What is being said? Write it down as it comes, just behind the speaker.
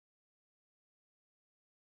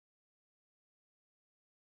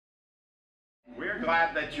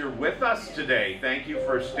glad that you're with us today. Thank you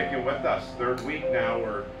for sticking with us. Third week now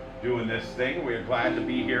we're doing this thing. We're glad to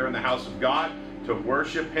be here in the house of God to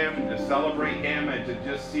worship Him and to celebrate Him and to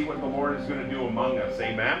just see what the Lord is going to do among us.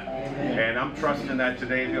 Amen? Amen. And I'm trusting that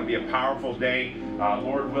today is going to be a powerful day.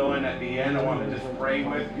 Lord willing, at the end, I want to just pray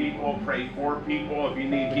with people, pray for people. If you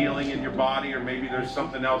need healing in your body or maybe there's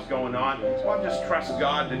something else going on, so I'll just trust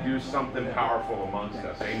God to do something powerful amongst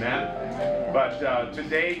us. Amen? But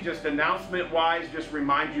today, just announcement-wise, just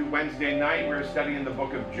remind you, Wednesday night, we're studying the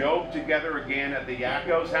book of Job together again at the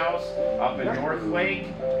Yakko's house up in North Lake.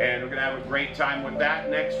 And we're going to have a great time with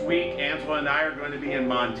that next week. Angela and I are going to be in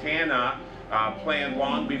Montana, planned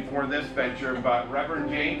long before this venture, but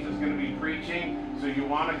Reverend James is going to be preaching, so you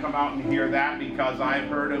want to come out and hear that because I've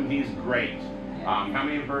heard him. He's great. How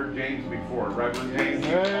many have heard James before? Reverend James?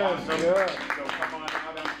 Yes, awesome. yes. So come on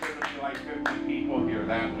out. I'm sure there'll be like 50 people here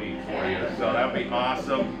that week for you, so that'll be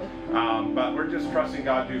awesome. But we're just trusting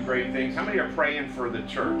God to do great things. How many are praying for the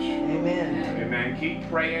church? Amen. Amen. Keep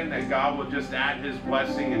praying that God will just add His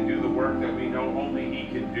blessing and do the work that we know only He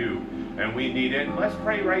can do. And we need it. Let's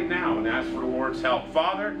pray right now and ask for the Lord's help.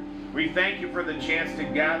 Father, we thank you for the chance to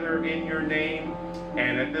gather in your name.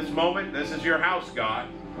 And at this moment, this is your house, God.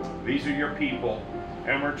 These are your people.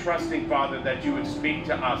 And we're trusting, Father, that you would speak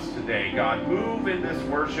to us today. God, move in this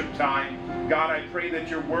worship time. God, I pray that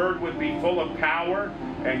your word would be full of power.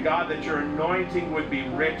 And God, that your anointing would be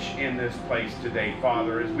rich in this place today,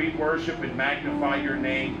 Father. As we worship and magnify your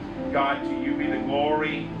name, God, to you be the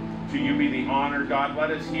glory. To you be the honor, God.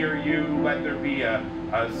 Let us hear you. Let there be a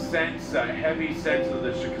sense, a heavy sense of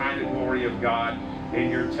the Shekinah glory of God in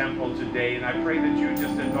your temple today. And I pray that you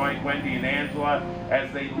just anoint Wendy and Angela as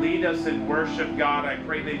they lead us in worship, God. I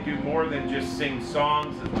pray they do more than just sing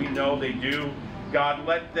songs, as we know they do. God,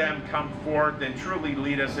 let them come forth and truly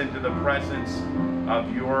lead us into the presence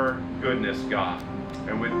of your goodness, God.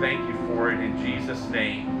 And we thank you for it in Jesus'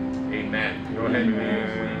 name. Amen. Go ahead,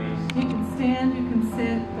 ladies. You can stand, you can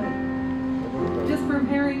sit, but just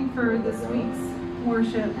preparing for this week's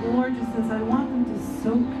worship, the Lord just says, I want them to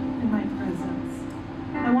soak in my presence.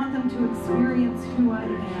 I want them to experience who I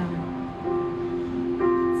am.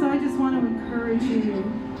 So I just want to encourage you,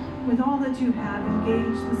 with all that you have,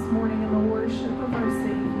 engaged this morning in the worship of our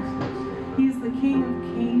Savior. He is the King of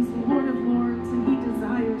Kings, the Lord of Lords, and He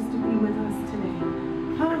desires to be with us today.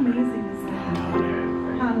 How amazing is that?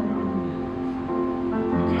 Hallelujah.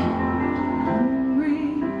 Hungry,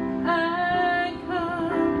 I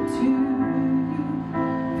come to you,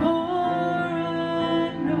 for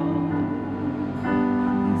I know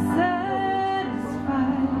He's satisfied.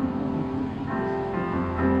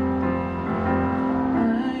 I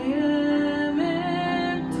am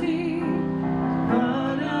empty,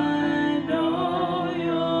 but I know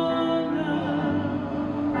your love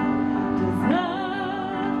does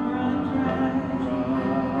not run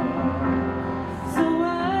dry.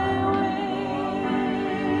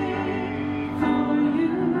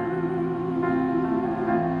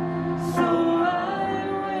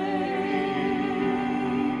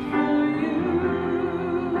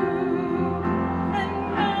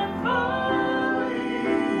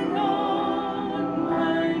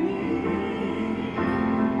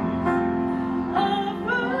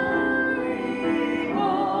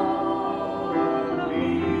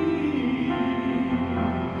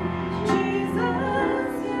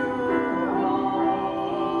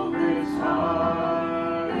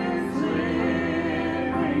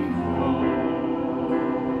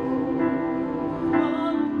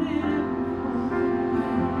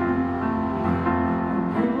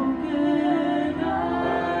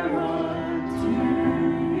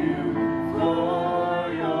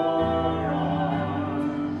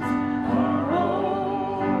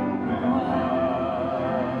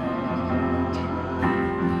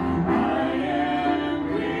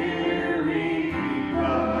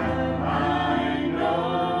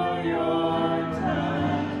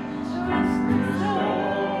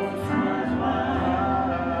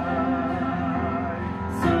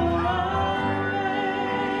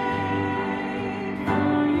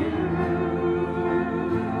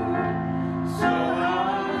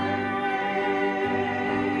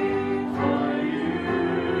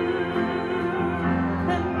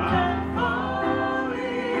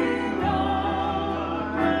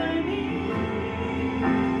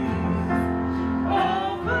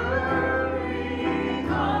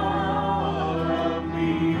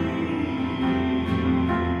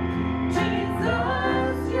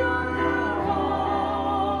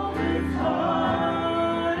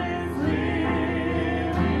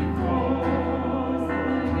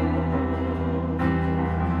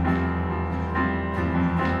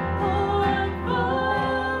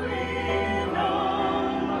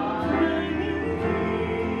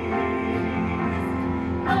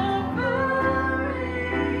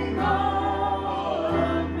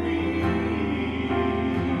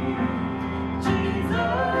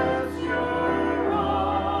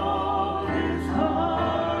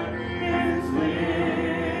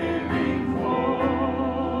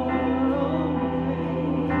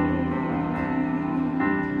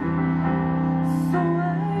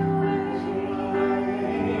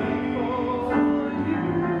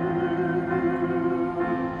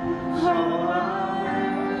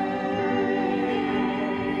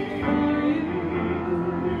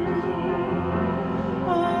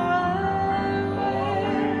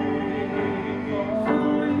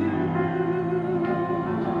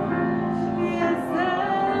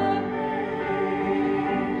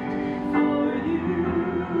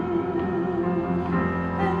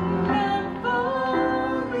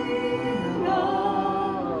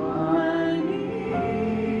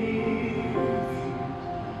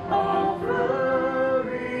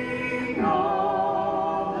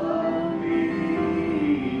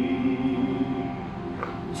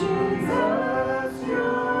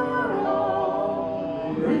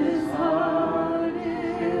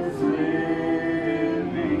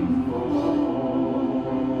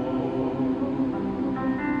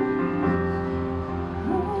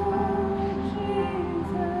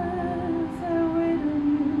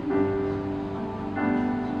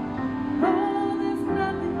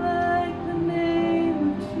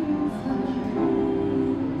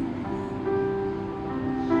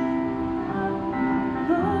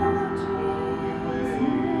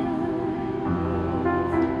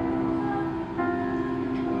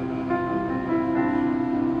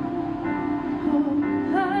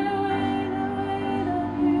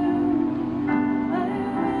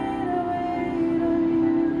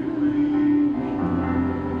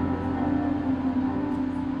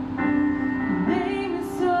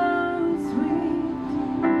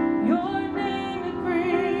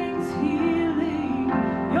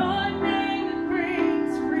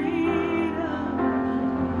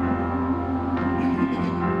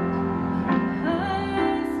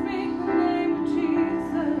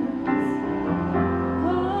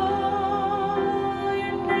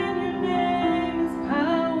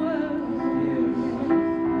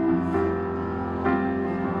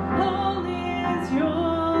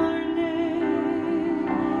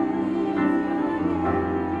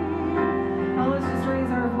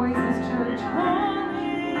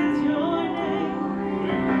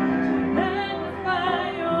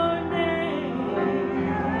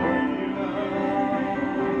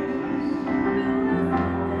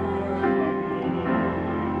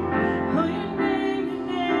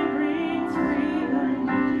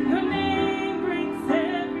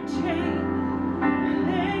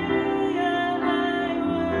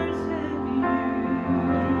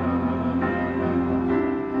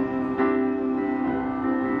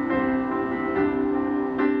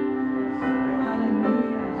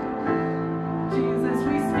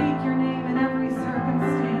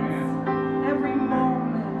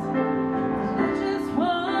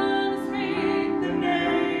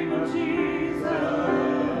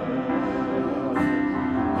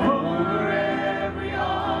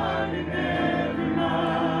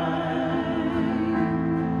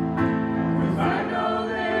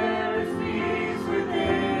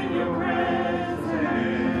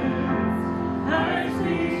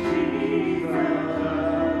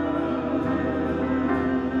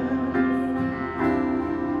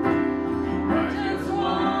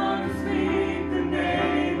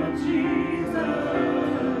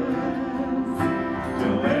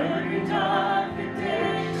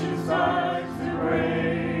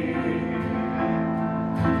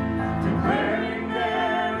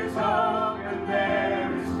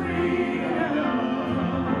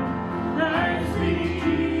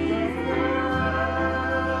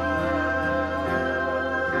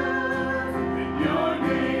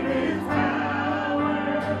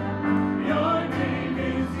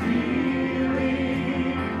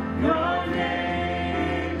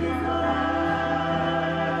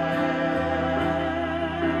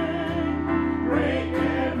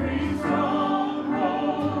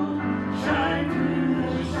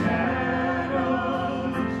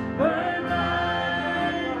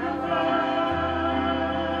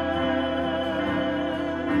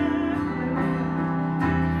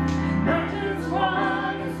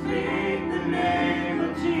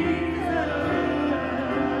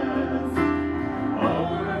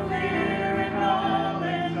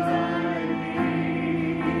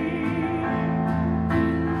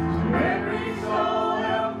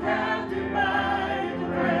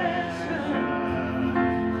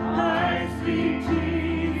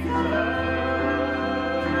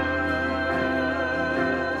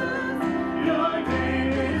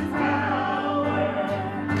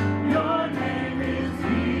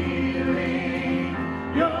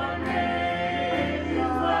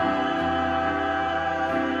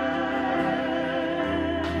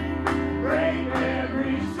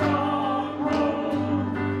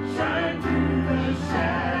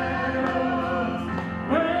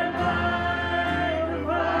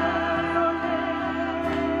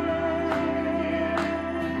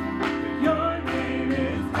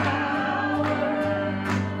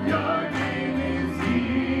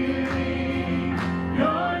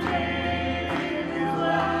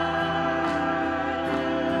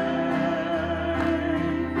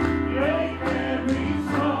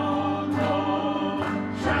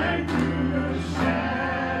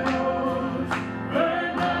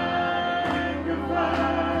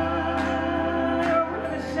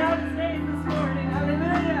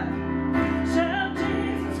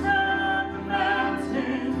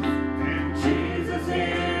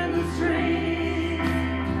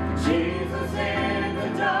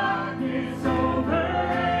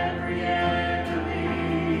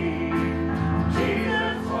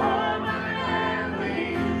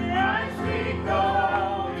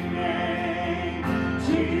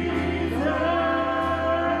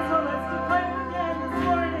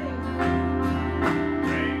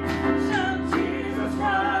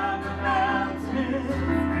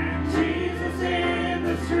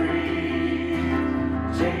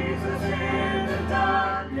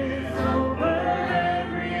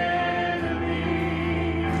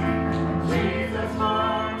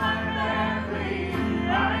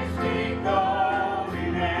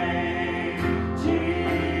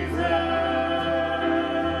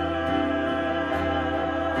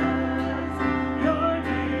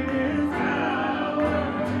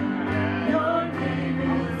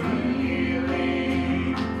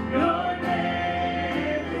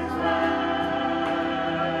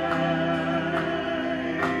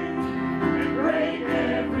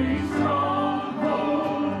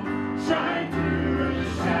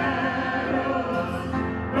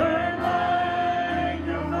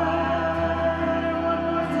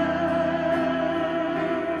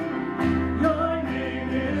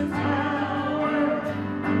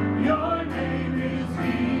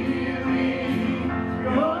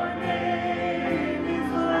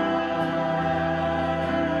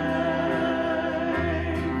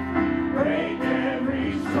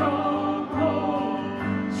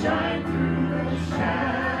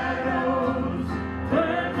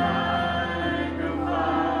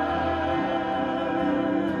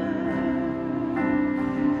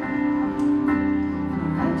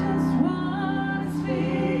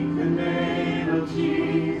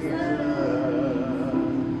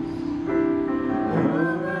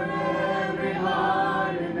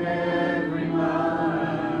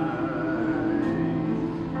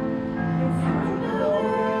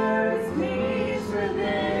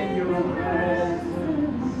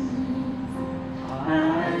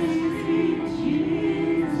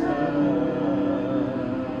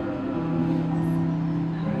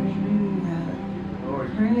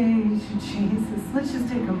 Jesus. Let's just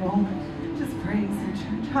take a moment. Just praise the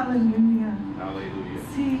church. Hallelujah. Hallelujah.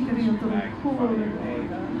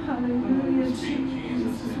 Hallelujah,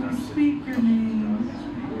 Jesus. We speak your name.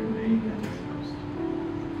 Hallelujah.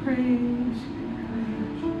 Praise you.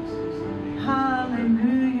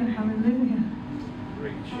 Hallelujah. Hallelujah.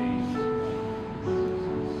 Great change.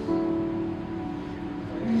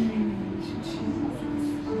 Praise you, Jesus.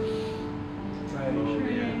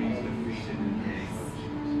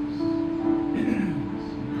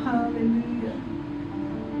 Hallelujah.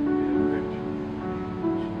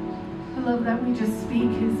 I love that we just speak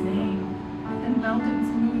his name and mountains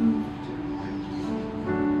move.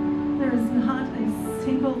 There is not a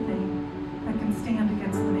single thing that can stand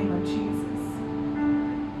against the name of Jesus.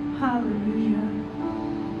 Hallelujah.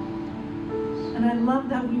 And I love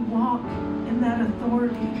that we walk in that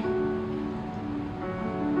authority.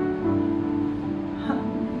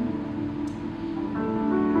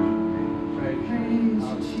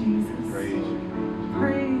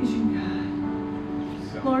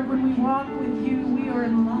 Lord, when we walk with you, we are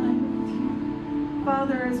in line with you.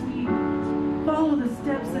 Father, as we follow the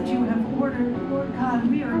steps that you have ordered, Lord God,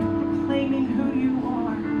 we are proclaiming who you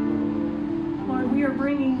are. Lord, we are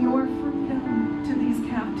bringing your freedom to these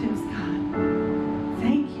captives, God.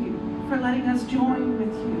 Thank you for letting us join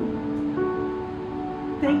with you.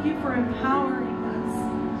 Thank you for empowering us.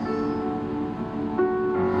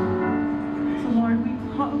 So, Lord, we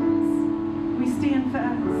promise, we stand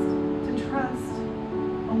fast to trust,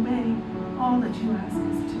 obey all that you ask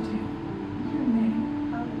us to do. In your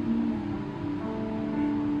name, hallelujah.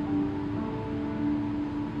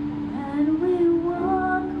 And we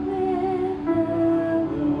walk with the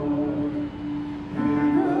Lord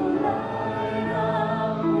in the light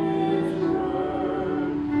of his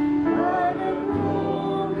word. What a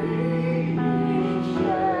glory he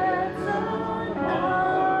sheds on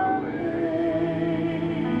our way.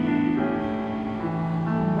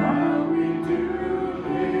 While we do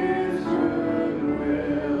his good will,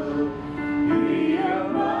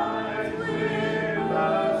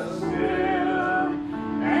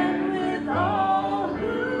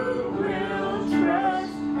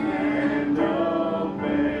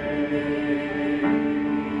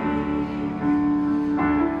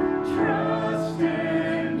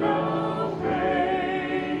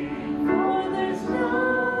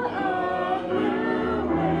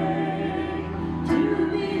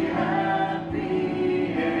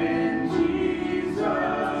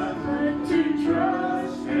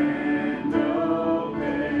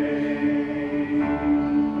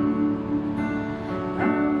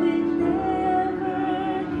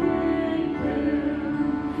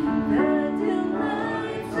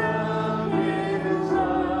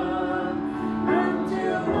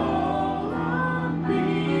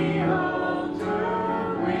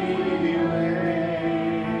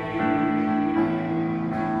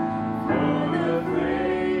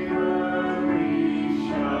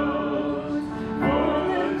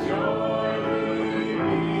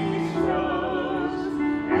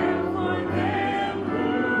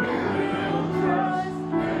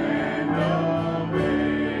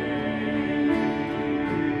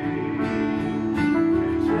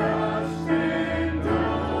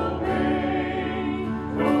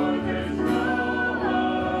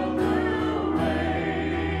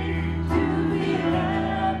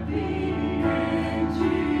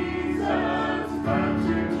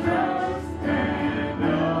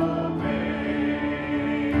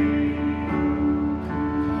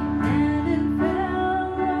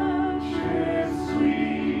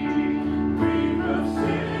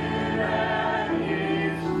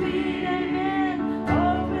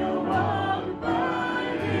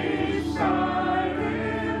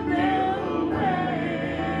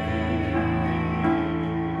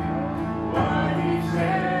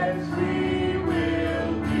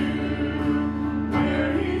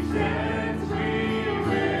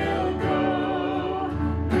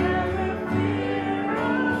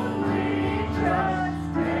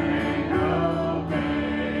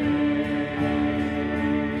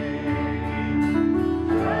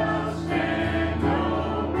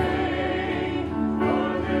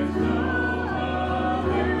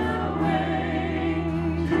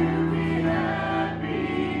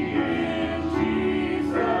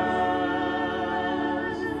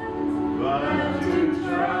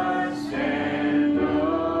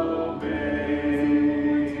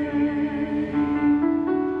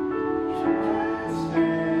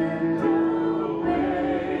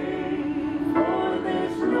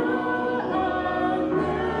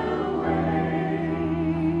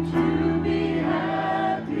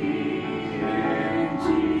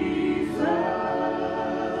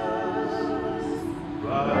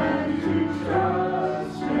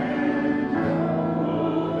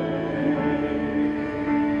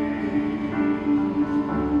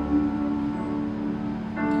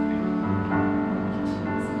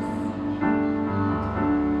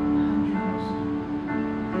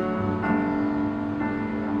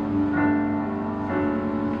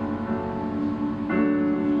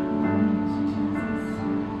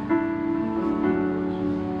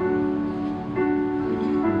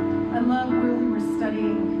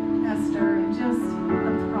 studying Esther and just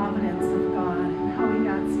the providence of God and how we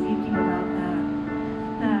got speaking about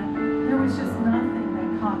that there was just nothing that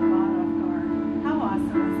caught God off guard. How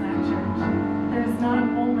awesome is that, church? There's not a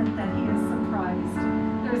moment that he is surprised.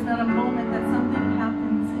 There's not a moment that something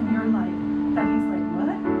happens in your life that he's like,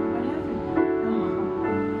 what? What happened? No.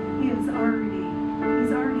 He's already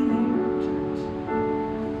there, church.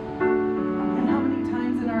 And how many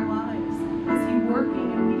times in our lives is he working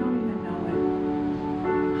and we don't even know it?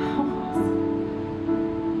 How awesome.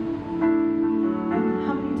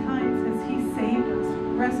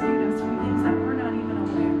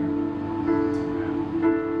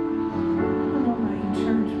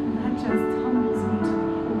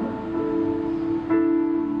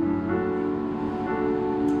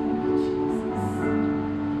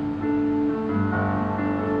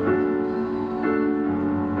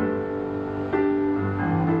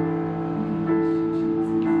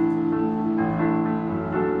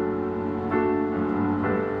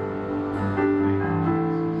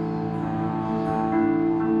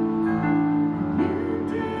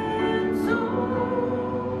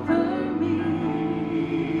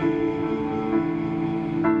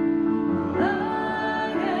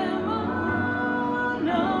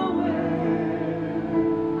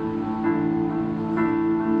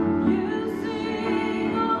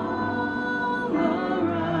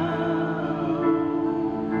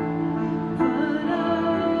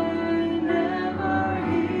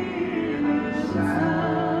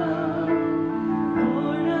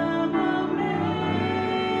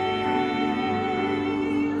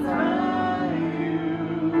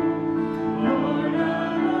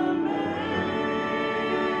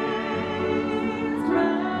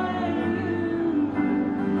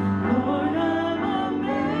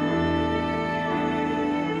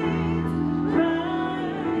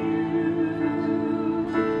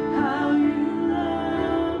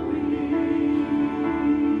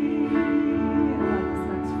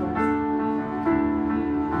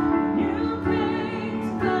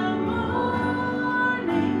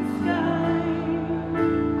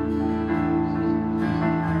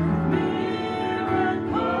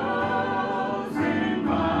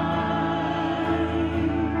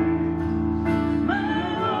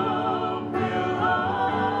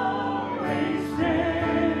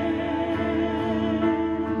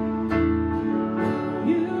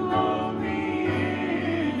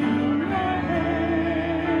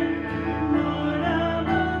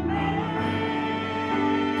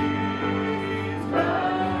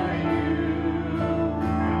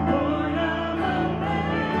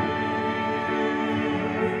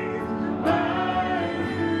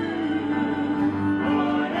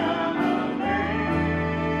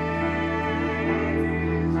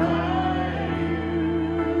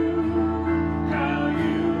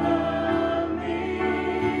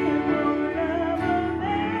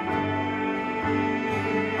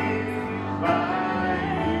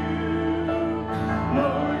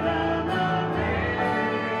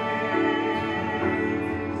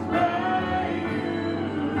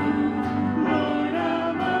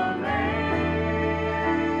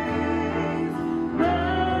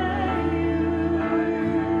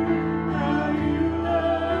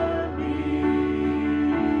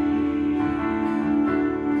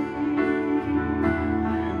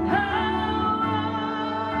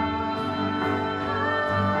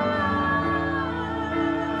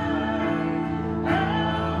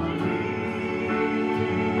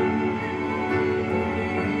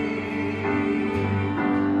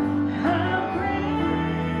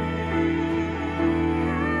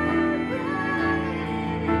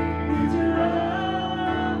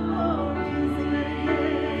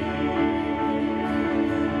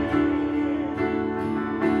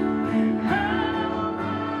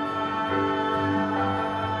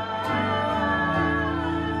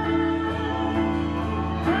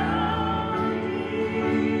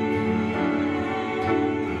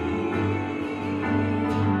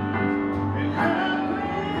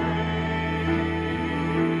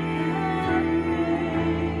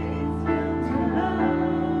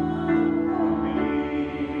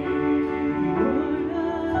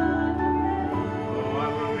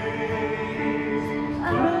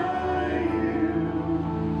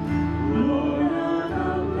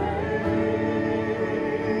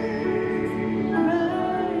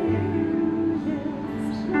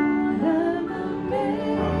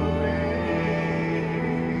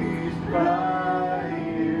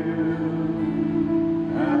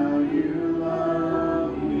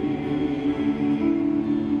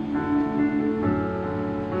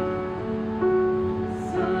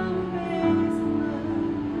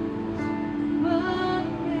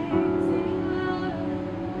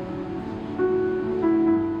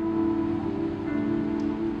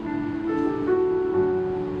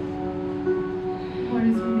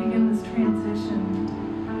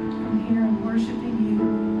 worshiping you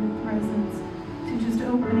in your presence, to just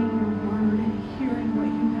opening your word and hearing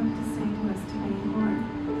what you have to say to us today, Lord.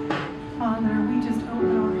 Father, we just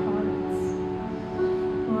open our hearts.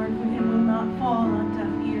 Lord, it will not fall on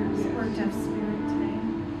deaf ears or deaf spirit today.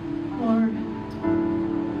 Lord,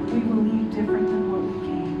 we will leave different than what we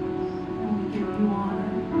came. And we give you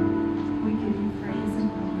honor. We give you praise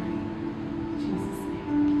and glory. In Jesus'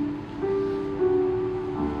 name.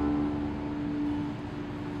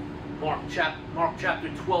 Mark chapter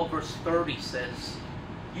 12, verse 30 says,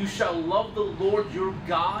 "You shall love the Lord your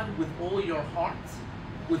God with all your heart,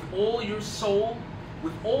 with all your soul,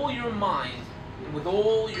 with all your mind, and with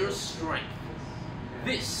all your strength.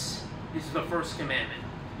 This is the first commandment."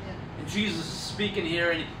 And Jesus is speaking here,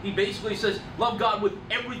 and he basically says, love God with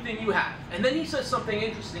everything you have. And then he says something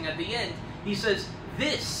interesting at the end. He says,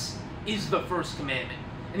 this is the first commandment.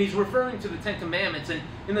 And he's referring to the Ten Commandments. And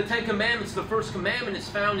in the Ten Commandments, the first commandment is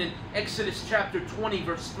found in Exodus chapter 20,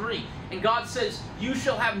 verse 3. And God says, you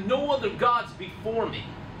shall have no other gods before me.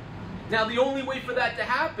 Now, the only way for that to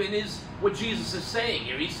happen is what Jesus is saying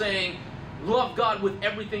here. He's saying, love God with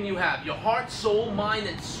everything you have, your heart, soul, mind,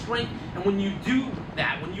 and strength. And when you do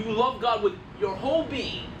that, when you love God with your whole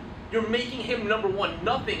being, you're making him number one.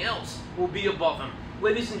 Nothing else will be above him.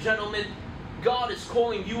 Ladies and gentlemen, God is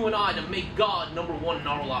calling you and I to make God number one in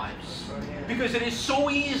our lives. Because it's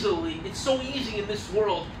so easy in this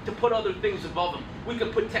world to put other things above him. We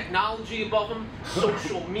can put technology above him,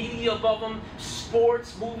 social media above him,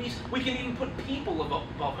 sports, movies. We can even put people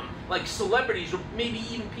above him, like celebrities or maybe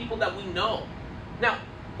even people that we know. Now,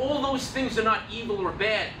 all those things are not evil or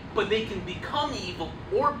bad, but they can become evil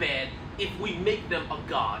or bad if we make them a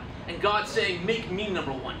God. And God's saying, make me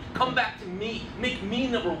number one. Come back to me. Make me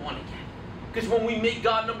number one again. Because when we make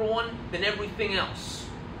God number one, then everything else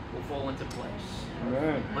will fall into place.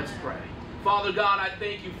 Amen. Let's pray. Father God, I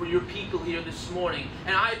thank you for your people here this morning.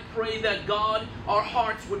 And I pray that, God, our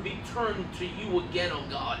hearts would be turned to you again, oh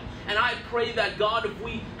God. And I pray that, God, if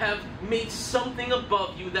we have made something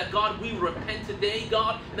above you, that, God, we repent today,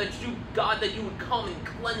 God, and that you, God, that you would come and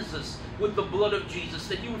cleanse us with the blood of Jesus,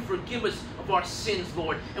 that you would forgive us of our sins,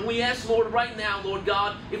 Lord. And we ask, Lord, right now, Lord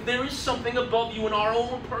God, if there is something above you in our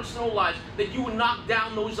own personal lives, that you would knock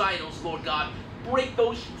down those idols, Lord God. Break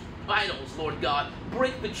those idols, Lord God.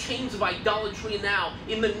 Break the chains of idolatry now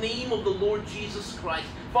in the name of the Lord Jesus Christ.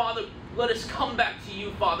 Father, let us come back to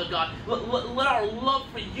you, Father God. Let our love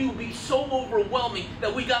for you be so overwhelming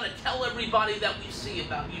that we got to tell everybody that we see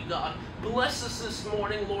about you, God. Bless us this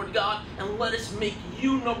morning, Lord God, and let us make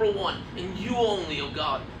you number one and you only, oh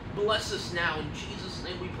God. Bless us now. In Jesus'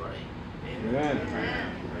 name we pray. Amen.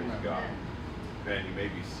 Amen. Praise God. Ben, you may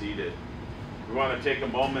be seated. We want to take a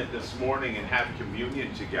moment this morning and have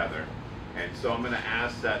communion together. And so I'm going to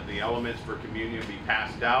ask that the elements for communion be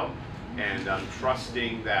passed out. And I'm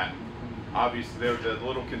trusting that, obviously, they're the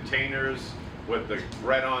little containers with the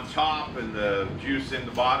bread on top and the juice in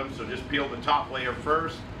the bottom. So just peel the top layer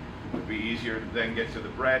first. It'll be easier to then get to the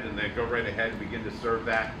bread and then go right ahead and begin to serve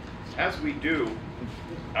that. As we do,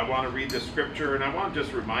 I want to read the scripture, and I want to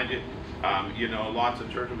just remind you, lots of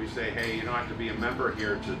churches we say, hey, you don't have to be a member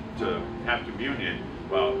here to have communion.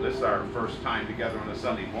 Well, this is our first time together on a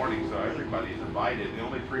Sunday morning, so everybody's invited. The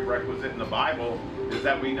only prerequisite in the Bible is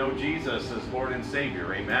that we know Jesus as Lord and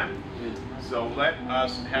Savior. Amen? So let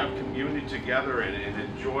us have communion together and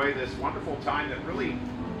enjoy this wonderful time that really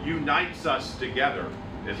unites us together.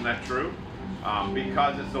 Isn't that true?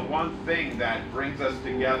 Because it's the one thing that brings us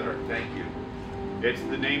together. Thank you. It's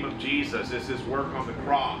the name of Jesus. It's his work on the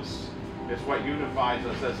cross. It's what unifies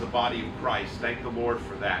us as the body of Christ. Thank the Lord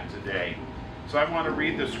for that today. So I want to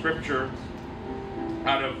read the scripture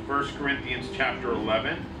out of 1 Corinthians chapter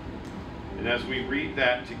 11. And as we read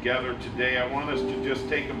that together today, I want us to just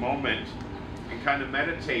take a moment and kind of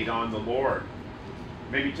meditate on the Lord.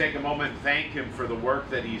 Maybe take a moment and thank him for the work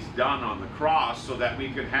that he's done on the cross so that we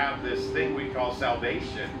could have this thing we call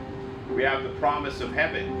salvation. We have the promise of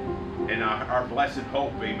heaven and our blessed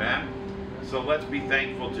hope. Amen? So let's be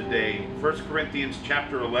thankful today. 1 Corinthians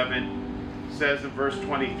chapter 11 says in verse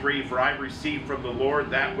 23, "For I received from the Lord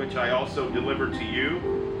that which I also delivered to you,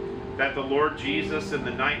 that the Lord Jesus, in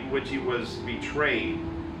the night in which he was betrayed,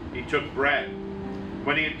 he took bread.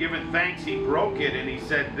 When he had given thanks, he broke it, and he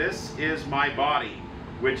said, 'This is my body,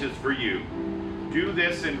 which is for you. Do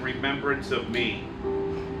this in remembrance of me.'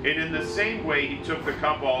 And in the same way he took the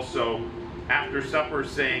cup also after supper,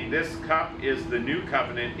 saying, 'This cup is the new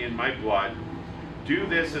covenant in my blood. Do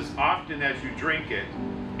this as often as you drink it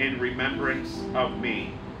in remembrance of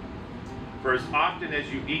me. For as often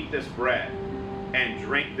as you eat this bread and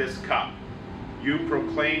drink this cup, you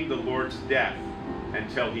proclaim the Lord's death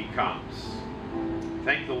until he comes.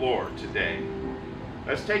 Thank the Lord today.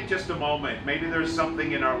 Let's take just a moment. Maybe there's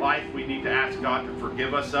something in our life we need to ask God to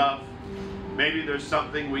forgive us of. Maybe there's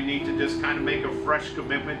something we need to just kind of make a fresh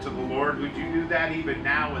commitment to the Lord. Would you do that even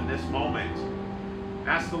now in this moment?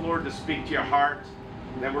 Ask the Lord to speak to your heart.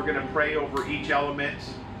 Then we're going to pray over each element.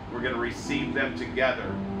 We're going to receive them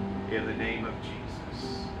together in the name of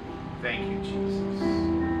Jesus. Thank you, Jesus.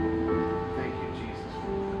 Thank you, Jesus,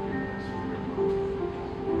 for forgiveness.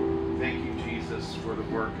 Thank you, Jesus, for the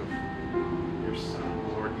work of your Son,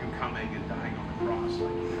 Lord, you coming and dying on the cross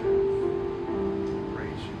like you have.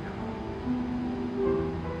 Praise you, God.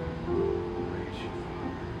 Praise you,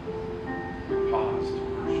 Father. We pause to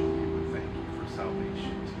worship you and thank you for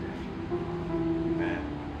salvation today. Amen.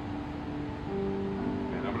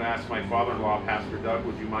 And I'm going to ask my father-in-law, Pastor Doug,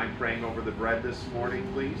 would you mind praying over the bread this morning,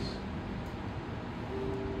 please?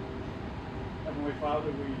 Heavenly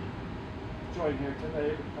Father, we join here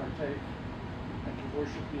today to partake and to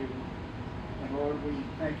worship you. And Lord, we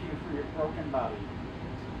thank you for your broken body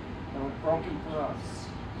that was broken for us.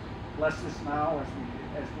 Bless us now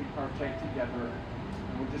as we partake together.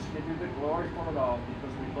 And we'll just give you the glory for it all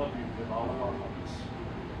because we love you with all of our hearts.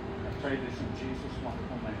 I pray this in Jesus'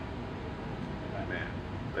 wonderful name. Amen.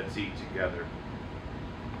 Let's eat together.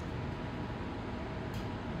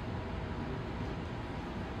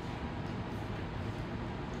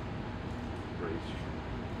 Praise you.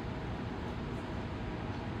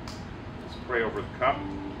 Pray over the cup.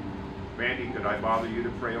 Randy, could I bother you to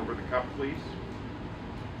pray over the cup, please?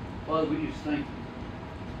 Father, we just thank you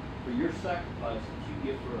for your sacrifice that you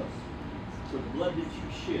give for us, for the blood that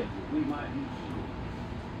you shed that we might be healed,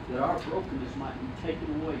 that our brokenness might be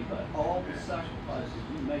taken away by all the sacrifices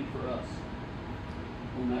you made for us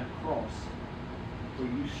on that cross, where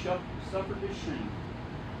you suffered the shame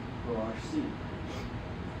for our sin.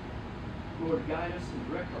 Lord, guide us and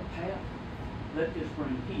direct our path. Let this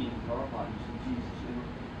bring healing to our bodies in Jesus' name.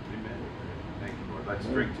 Amen. Thank you, Lord. Let's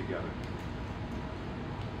drink together.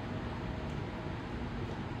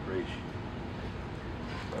 Praise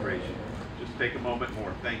you. Praise you. Just take a moment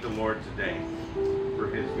more. Thank the Lord today for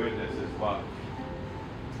his goodness, his love,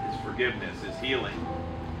 his forgiveness, his healing.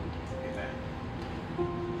 Amen.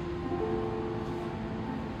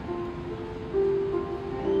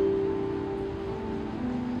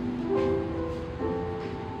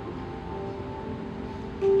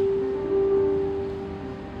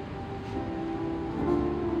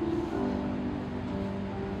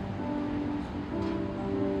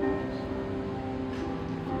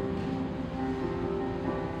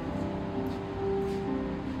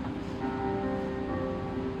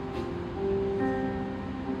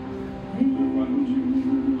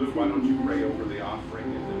 Why don't you pray over the offering,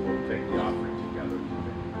 and then we'll take the offering together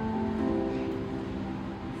today.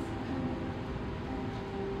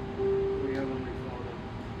 We Heavenly Father,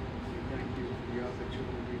 we thank you for the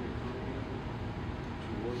opportunity to come here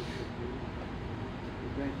to worship you. We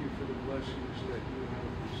thank you for the blessings that you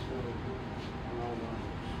have bestowed on our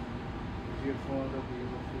lives. Dear Father, we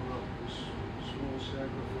offer up this small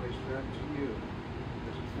sacrifice back to you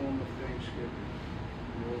as a form of thanksgiving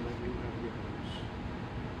for all that you have given us.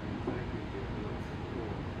 Thank you, dear Lord, for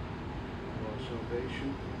our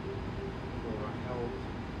salvation, for our health,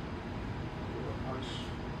 for us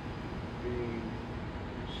being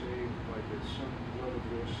saved by the blood of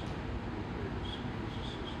your Son. We pray this in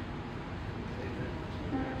Jesus' name. Amen.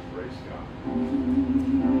 Praise God.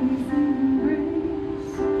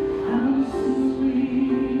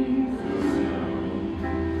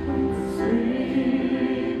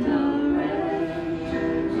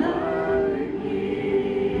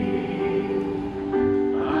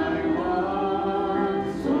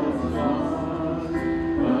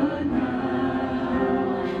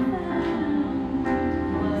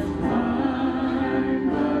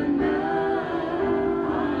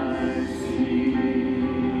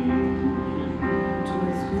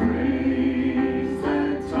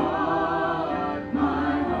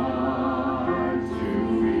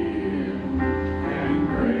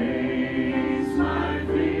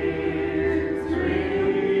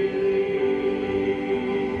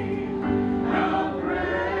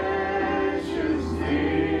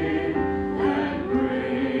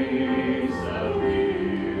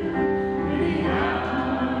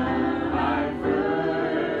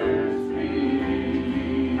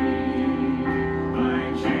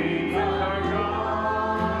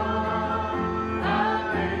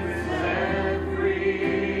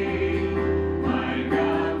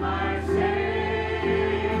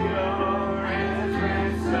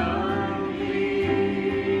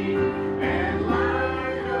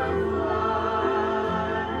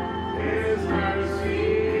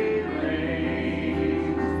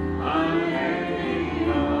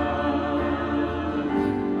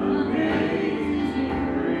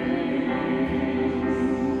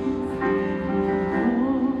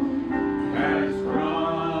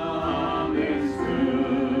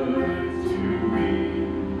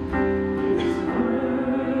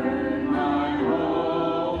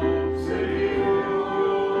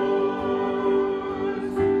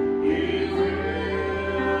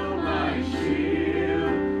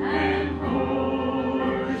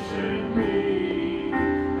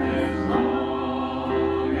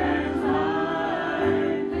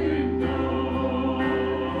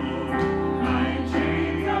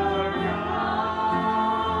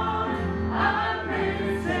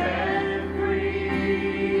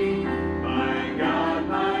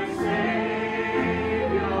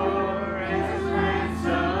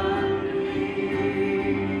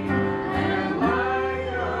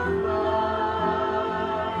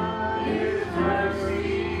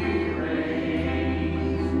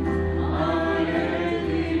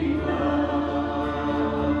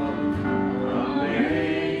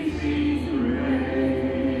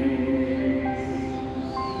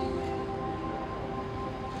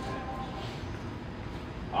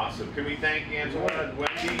 Awesome. Can we thank Angela and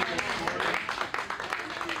Wendy this morning?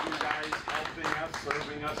 You guys helping us,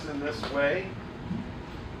 serving us in this way.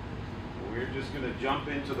 We're just going to jump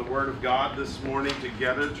into the Word of God this morning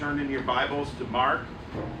together. Turn in your Bibles to Mark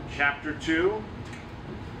chapter 2.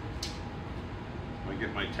 If I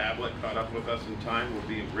get my tablet caught up with us in time, we'll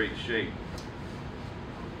be in great shape.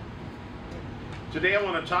 Today I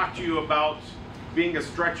want to talk to you about being a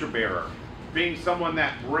stretcher bearer, being someone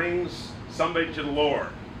that brings somebody to the Lord.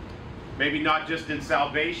 Maybe not just in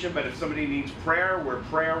salvation, but if somebody needs prayer, we're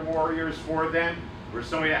prayer warriors for them. We're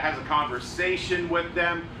somebody that has a conversation with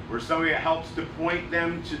them. We're somebody that helps to point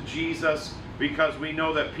them to Jesus, because we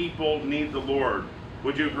know that people need the Lord.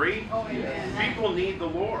 Would you agree? Oh, amen. People need the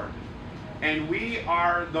Lord. And we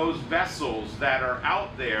are those vessels that are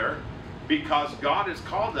out there because God has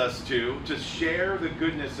called us to share the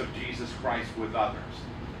goodness of Jesus Christ with others.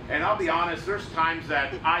 And I'll be honest, there's times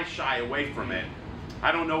that I shy away from it.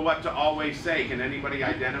 I don't know what to always say. Can anybody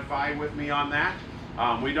identify with me on that?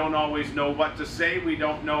 We don't always know what to say. We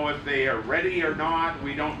don't know if they are ready or not.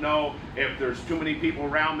 We don't know if there's too many people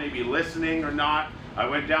around maybe listening or not. I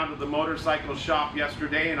went down to the motorcycle shop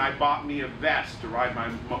yesterday and I bought me a vest to ride my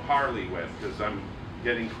Harley with, because I'm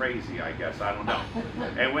getting crazy, I guess. I don't know.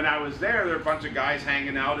 And when I was there were a bunch of guys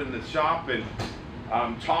hanging out in the shop and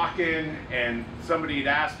talking, and somebody had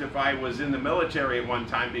asked if I was in the military at one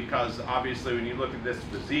time, because obviously when you look at this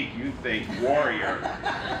physique, you think warrior,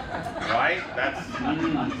 right? That's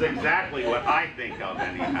exactly what I think of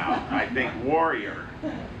anyhow. I think warrior.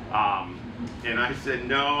 And I said,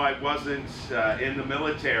 no, I wasn't in the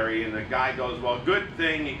military. And the guy goes, well, good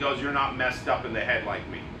thing. He goes, you're not messed up in the head like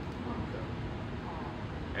me.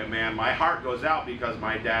 And man, my heart goes out, because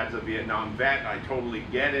my dad's a Vietnam vet. I totally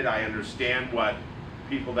get it. I understand what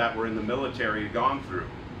people that were in the military had gone through.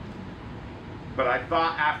 But I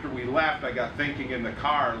thought after we left, I got thinking in the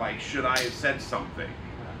car, like, should I have said something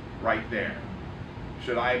right there?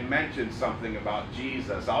 Should I have mentioned something about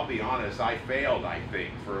Jesus? I'll be honest, I failed, I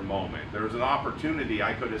think, for a moment. There was an opportunity.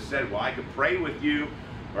 I could have said, well, I could pray with you,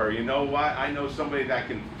 or you know what, I know somebody that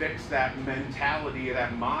can fix that mentality,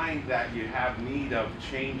 that mind that you have need of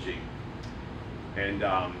changing. And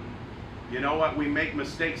you know what, we make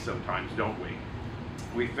mistakes sometimes, don't we?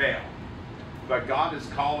 We fail. But God is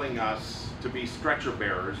calling us to be stretcher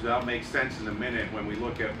bearers. That'll make sense in a minute when we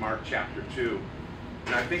look at Mark chapter 2.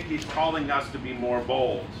 And I think he's calling us to be more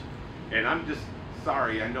bold. And I'm just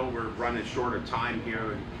sorry, I know we're running short of time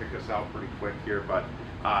here and kick us out pretty quick here, but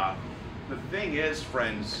the thing is,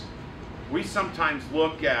 friends, we sometimes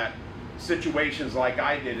look at situations like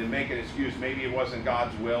I did and make an excuse. Maybe it wasn't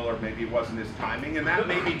God's will, or maybe it wasn't his timing, and that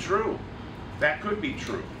may be true. That could be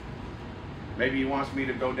true. Maybe he wants me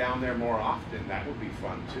to go down there more often. That would be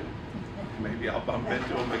fun too. Maybe I'll bump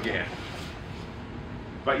into him again.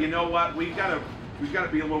 But you know what? We've got to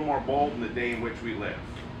be a little more bold in the day in which we live.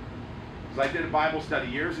 Because I did a Bible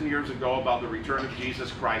study years and years ago about the return of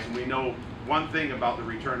Jesus Christ, and we know one thing about the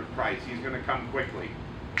return of Christ: he's going to come quickly,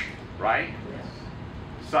 right? Yes.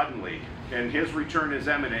 Suddenly. And his return is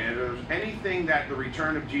imminent. And if there's anything that the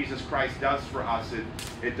return of Jesus Christ does for us,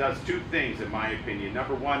 it does two things, in my opinion.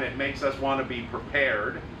 Number one, it makes us want to be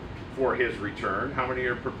prepared for his return. How many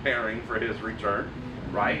are preparing for his return,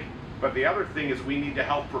 right? But the other thing is we need to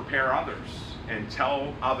help prepare others and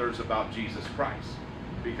tell others about Jesus Christ.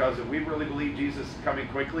 Because if we really believe Jesus is coming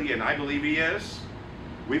quickly, and I believe he is,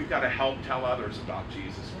 we've got to help tell others about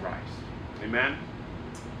Jesus Christ. Amen?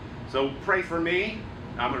 So pray for me.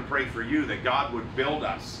 I'm going to pray for you that God would build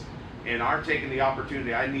us in our taking the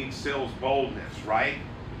opportunity. I need Syl's boldness, right?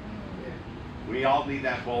 We all need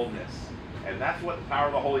that boldness. And that's what the power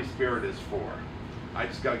of the Holy Spirit is for. I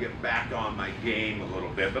just got to get back on my game a little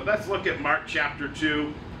bit. But let's look at Mark chapter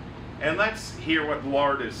 2, and let's hear what the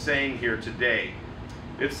Lord is saying here today.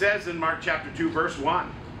 It says in Mark chapter 2, verse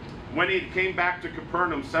 1, when he came back to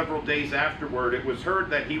Capernaum several days afterward, it was heard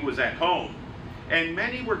that he was at home. And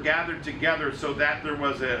many were gathered together, so that there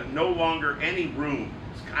was no longer any room.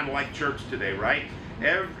 It's kind of like church today, right?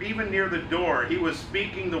 Even near the door, he was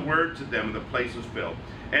speaking the word to them, and the place was filled.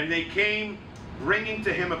 And they came, bringing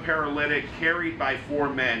to him a paralytic carried by 4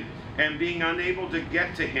 men. And being unable to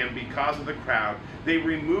get to him because of the crowd, they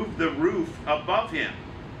removed the roof above him.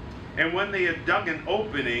 And when they had dug an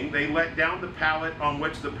opening, they let down the pallet on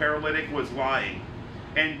which the paralytic was lying.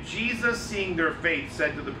 And Jesus, seeing their faith,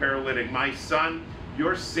 said to the paralytic, my son,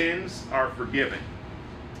 your sins are forgiven.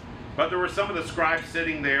 But there were some of the scribes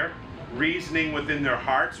sitting there, reasoning within their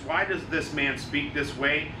hearts, why does this man speak this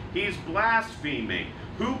way? He's blaspheming.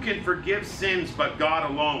 Who can forgive sins but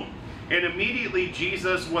God alone? And immediately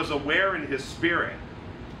Jesus was aware in his spirit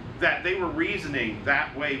that they were reasoning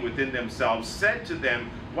that way within themselves, said to them,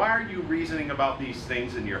 "Why are you reasoning about these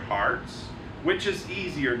things in your hearts? Which is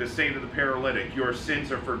easier, to say to the paralytic, 'Your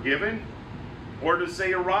sins are forgiven,' or to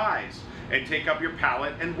say, 'Arise and take up your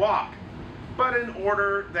pallet and walk?' But in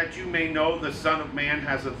order that you may know the Son of Man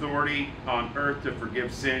has authority on earth to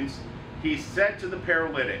forgive sins," he said to the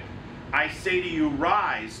paralytic, "I say to you,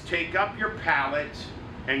 rise, take up your pallet,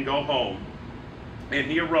 and go home." And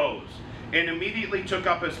he arose, and immediately took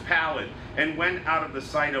up his pallet, and went out of the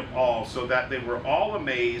sight of all, so that they were all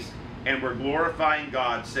amazed, and were glorifying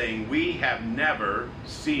God, saying, "We have never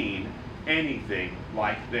seen anything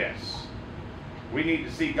like this." We need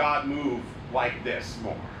to see God move like this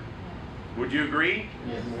more. Would you agree?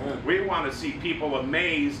 Yes. We want to see people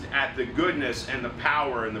amazed at the goodness and the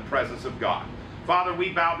power and the presence of God. Father, we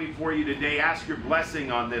bow before you today. Ask your blessing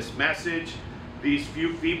on this message, these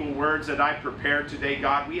few feeble words that I prepared today,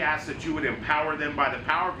 God. We ask that you would empower them by the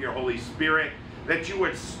power of your Holy Spirit, that you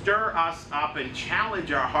would stir us up and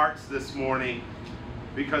challenge our hearts this morning,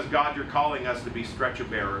 because, God, you're calling us to be stretcher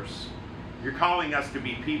bearers. You're calling us to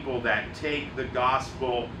be people that take the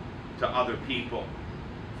gospel to other people.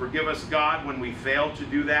 Forgive us, God, when we fail to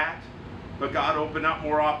do that. But, God, open up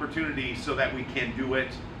more opportunities so that we can do it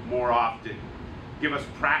more often. Give us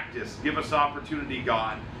practice. Give us opportunity,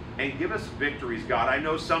 God. And give us victories, God. I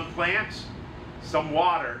know some plant, some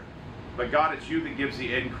water, but, God, it's you that gives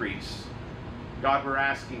the increase. God, we're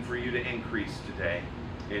asking for you to increase today.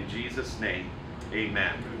 In Jesus' name,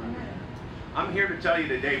 amen. I'm here to tell you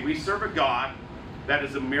today, we serve a God that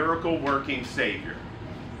is a miracle-working Savior.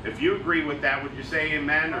 If you agree with that, would you say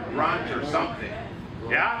amen or grunt or something?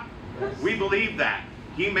 Yeah? We believe that.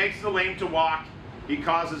 He makes the lame to walk. He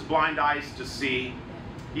causes blind eyes to see.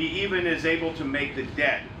 He even is able to make the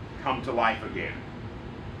dead come to life again.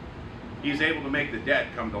 He's able to make the dead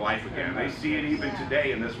come to life again. They see it even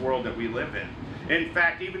today in this world that we live in. In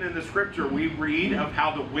fact, even in the scripture, we read of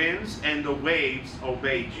how the winds and the waves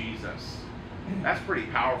obey Jesus. That's pretty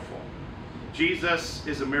powerful. Jesus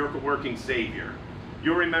is a miracle-working Savior.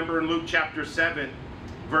 You'll remember in Luke chapter 7,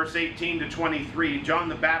 verse 18 to 23, John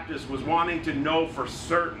the Baptist was wanting to know for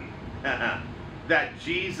certain that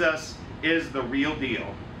Jesus is the real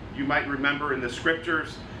deal. You might remember in the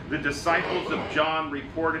scriptures, the disciples of John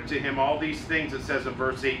reported to him all these things, it says in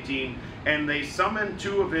verse 18, and they summoned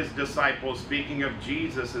two of his disciples, speaking of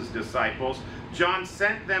Jesus' disciples. John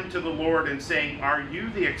sent them to the Lord and saying, "Are you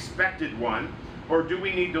the expected one, or do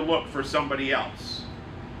we need to look for somebody else?"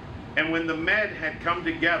 And when the men had come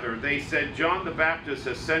together, they said, "John the Baptist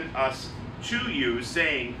has sent us to you,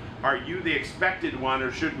 saying, 'Are you the expected one,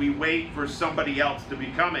 or should we wait for somebody else to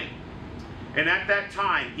be coming?' And at that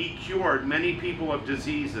time he cured many people of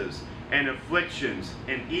diseases and afflictions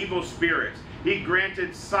and evil spirits. He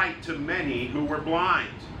granted sight to many who were blind.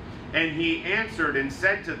 And he answered and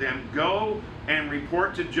said to them, 'Go and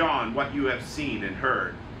report to John what you have seen and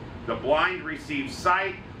heard. The blind receive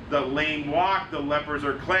sight, the lame walk, the lepers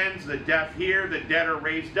are cleansed, the deaf hear, the dead are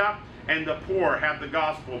raised up, and the poor have the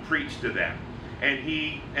gospel preached to them.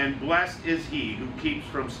 And blessed is he who keeps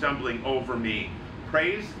from stumbling over me.'"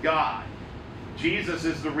 Praise God. Jesus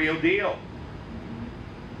is the real deal.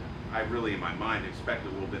 I really, in my mind, expect a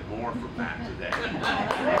little bit more from that today.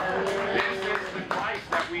 This is the Christ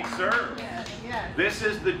that we serve. This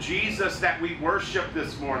is the Jesus that we worship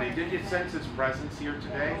this morning. Did you sense his presence here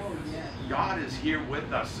today? God is here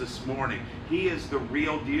with us this morning. He is the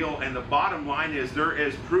real deal. And the bottom line is, there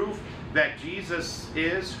is proof that Jesus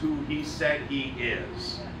is who he said he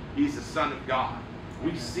is. He's the Son of God.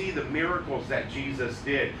 We see the miracles that Jesus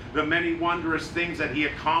did, the many wondrous things that he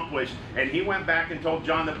accomplished. And he went back and told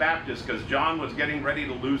John the Baptist, because John was getting ready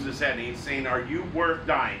to lose his head. And he's saying, "Are you worth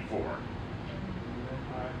dying for?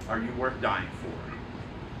 Are you worth dying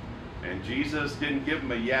for?" And Jesus didn't give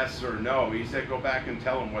him a yes or no. He said, "Go back and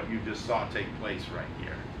tell him what you just saw take place right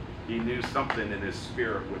here." He knew something in his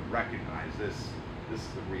spirit would recognize this. This is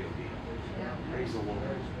the real deal. Praise the Lord.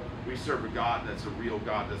 We serve a God that's a real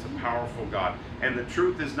God, that's a powerful God. And the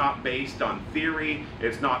truth is not based on theory.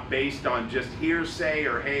 It's not based on just hearsay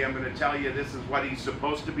or, hey, I'm going to tell you this is what he's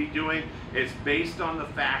supposed to be doing. It's based on the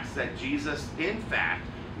facts that Jesus, in fact,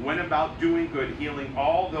 went about doing good, healing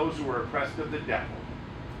all those who were oppressed of the devil.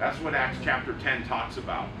 That's what Acts chapter 10 talks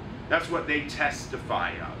about. That's what they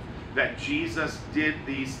testify of, that Jesus did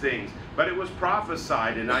these things. But it was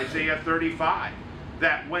prophesied in Isaiah 35.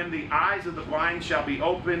 That when the eyes of the blind shall be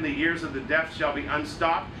opened, the ears of the deaf shall be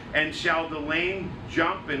unstopped, and shall the lame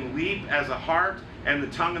jump and leap as a hart, and the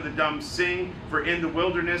tongue of the dumb sing. For in the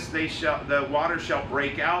wilderness the water shall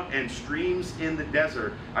break out, and streams in the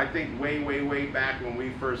desert. I think way back when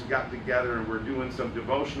we first got together and we're doing some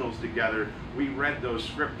devotionals together, we read those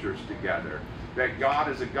scriptures together. That God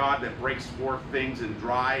is a God that breaks forth things in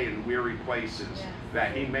dry and weary places. Yes.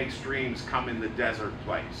 That he makes streams come in the desert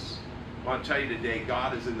place. I want to tell you today,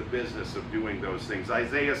 God is in the business of doing those things.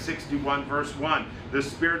 Isaiah 61 verse 1, the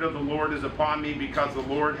Spirit of the Lord is upon me, because the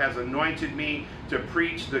Lord has anointed me to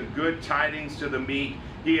preach the good tidings to the meek.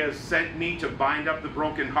 He has sent me to bind up the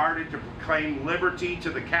brokenhearted, to proclaim liberty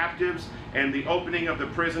to the captives, and the opening of the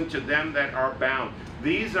prison to them that are bound.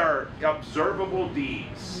 These are observable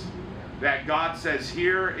deeds that God says,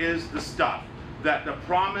 here is the stuff that the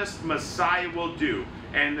promised Messiah will do.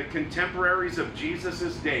 And the contemporaries of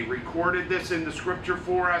Jesus' day recorded this in the scripture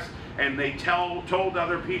for us, and they told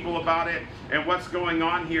other people about it. And what's going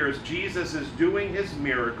on here is Jesus is doing his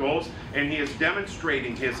miracles, and he is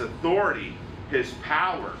demonstrating his authority, his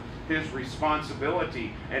power, his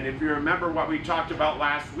responsibility. And if you remember what we talked about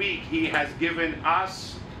last week, he has given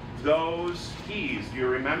us those keys. Do you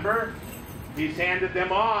remember? He's handed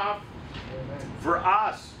them off for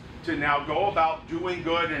us to now go about doing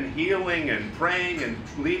good and healing and praying and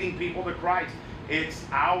leading people to Christ. It's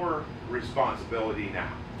our responsibility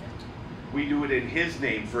now. We do it in his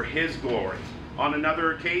name for his glory. On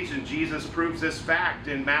another occasion, Jesus proves this fact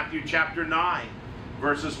in Matthew chapter 9,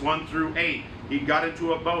 verses 1 through 8. He got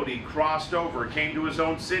into a boat, he crossed over, came to his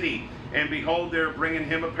own city, and behold, they're bringing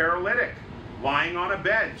him a paralytic, lying on a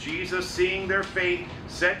bed. Jesus, seeing their faith,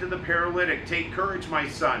 said to the paralytic, "Take courage, my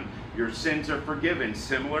son. Your sins are forgiven."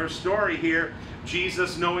 Similar story here.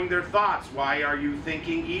 Jesus, knowing their thoughts, "Why are you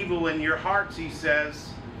thinking evil in your hearts?" he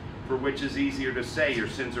says. For which is easier to say, "Your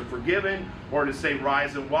sins are forgiven," or to say,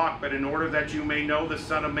 "Rise and walk"? But in order that you may know the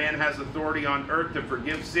Son of Man has authority on earth to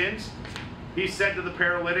forgive sins, he said to the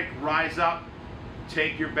paralytic, "Rise up,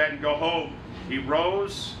 take your bed and go home." He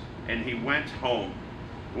rose and he went home.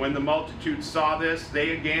 When the multitude saw this,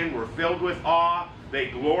 they again were filled with awe. They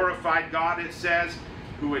glorified God, it says,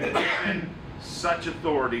 who had given such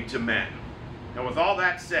authority to men. And with all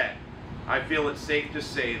that said, I feel it's safe to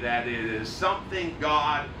say that it is something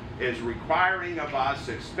God is requiring of us,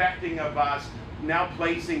 expecting of us, now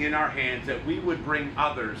placing in our hands, that we would bring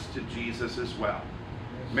others to Jesus as well.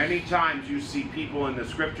 Many times you see people in the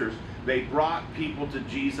scriptures, they brought people to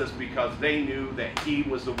Jesus because they knew that he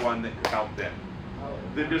was the one that could help them.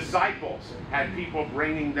 The disciples had people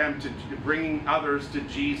bringing others to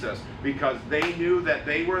Jesus because they knew that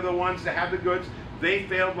they were the ones to have the goods. They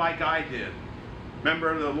failed like I did.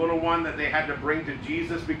 Remember the little one that they had to bring to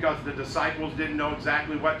Jesus because the disciples didn't know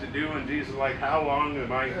exactly what to do, and Jesus was like, "How long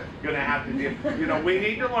am I going to have to do?" You know, we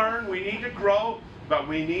need to learn, we need to grow, but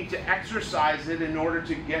we need to exercise it in order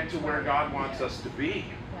to get to where God wants us to be.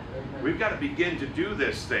 We've got to begin to do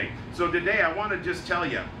this thing. So today I want to just tell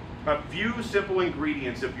you a few simple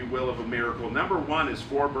ingredients, if you will, of a miracle. Number one is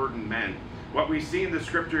 4 burdened men. What we see in the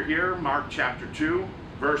scripture here, Mark chapter 2,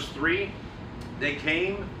 verse 3, they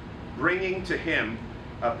came bringing to him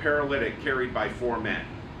a paralytic carried by 4 men.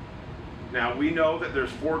 Now we know that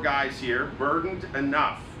there's 4 guys here, burdened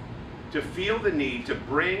enough to feel the need to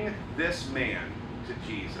bring this man to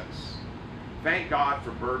Jesus. Thank God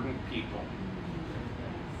for burdened people.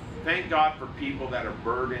 Thank God for people that are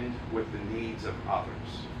burdened with the needs of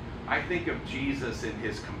others. I think of Jesus and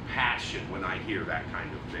his compassion when I hear that kind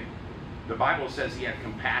of thing. The Bible says he had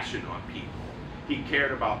compassion on people. He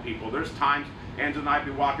cared about people. There's times Angela and I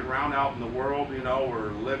be walking around out in the world, you know,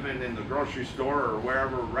 or living in the grocery store or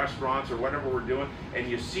wherever, restaurants or whatever we're doing, and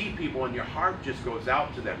you see people and your heart just goes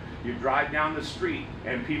out to them. You drive down the street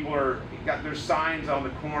and people got their signs on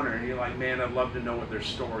the corner, and you're like, man, I'd love to know what their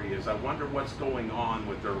story is. I wonder what's going on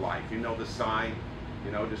with their life. You know, the sign,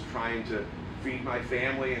 you know, just trying to feed my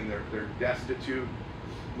family and they're destitute.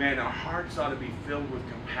 Man, our hearts ought to be filled with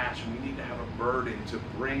compassion. We need to have a burden to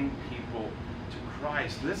bring people to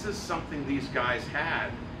Christ. This is something these guys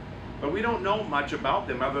had, but we don't know much about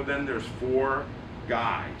them other than there's 4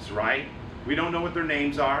 guys, right? We don't know what their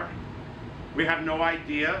names are. We have no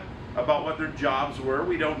idea about what their jobs were.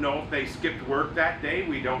 We don't know if they skipped work that day.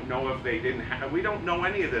 We don't know if they didn't have, we don't know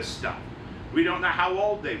any of this stuff. We don't know how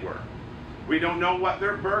old they were. We don't know what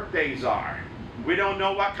their birthdays are. We don't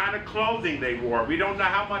know what kind of clothing they wore. We don't know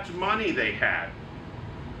how much money they had.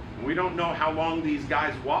 We don't know how long these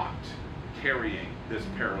guys walked carrying this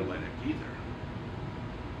paralytic either.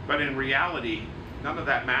 But in reality, none of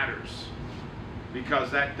that matters, because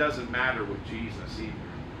that doesn't matter with Jesus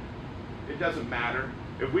either. It doesn't matter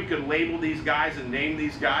If we could label these guys and name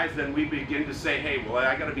these guys, then we begin to say, hey, well,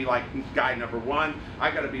 I got to be like guy number 1.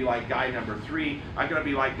 I got to be like guy number 3. I got to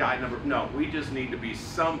be like guy number... No, we just need to be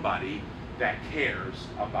somebody that cares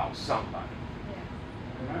about somebody.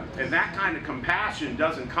 And that kind of compassion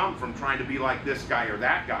doesn't come from trying to be like this guy or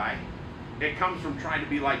that guy. It comes from trying to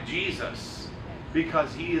be like Jesus,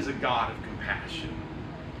 because he is a God of compassion.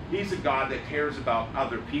 He's a God that cares about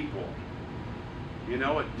other people. You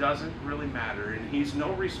know, it doesn't really matter. And he's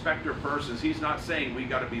no respecter of persons. He's not saying we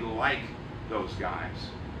got to be like those guys.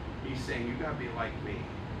 He's saying you got to be like me.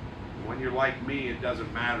 And when you're like me, it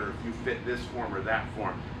doesn't matter if you fit this form or that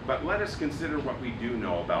form. But let us consider what we do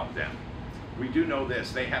know about them. We do know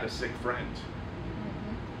this: they had a sick friend.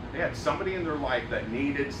 They had somebody in their life that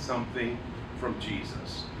needed something from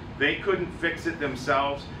Jesus. They couldn't fix it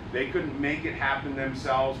themselves. They couldn't make it happen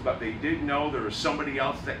themselves, but they did know there was somebody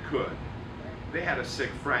else that could. They had a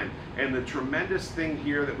sick friend. And the tremendous thing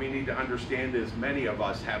here that we need to understand is many of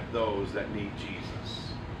us have those that need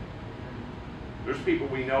Jesus. There's people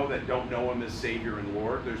we know that don't know him as Savior and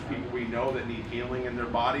Lord. There's people we know that need healing in their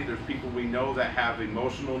body. There's people we know that have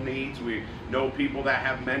emotional needs. We know people that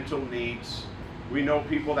have mental needs. We know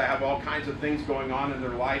people that have all kinds of things going on in their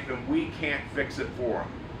life, and we can't fix it for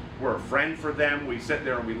them. We're a friend for them. We sit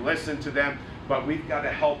there and we listen to them, but we've got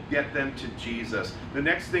to help get them to Jesus. The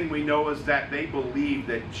next thing we know is that they believed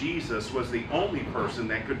that Jesus was the only person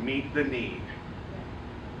that could meet the need.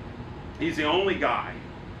 He's the only guy.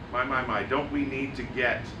 My, don't we need to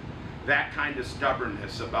get that kind of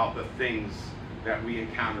stubbornness about the things that we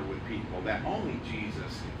encounter with people, that only Jesus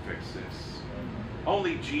can fix this.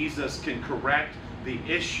 Only Jesus can correct the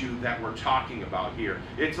issue that we're talking about here.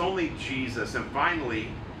 It's only Jesus. And finally,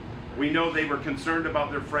 we know they were concerned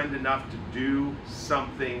about their friend enough to do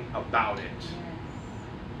something about it.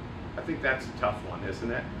 I think that's a tough one,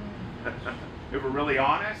 isn't it? If we're really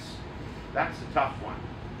honest, that's a tough one.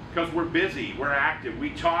 Because we're busy, we're active, we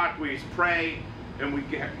talk, we pray, and we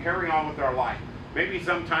carry on with our life. Maybe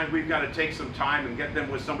sometimes we've got to take some time and get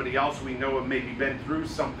them with somebody else we know have maybe been through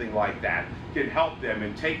something like that, can help them,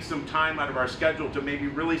 and take some time out of our schedule to maybe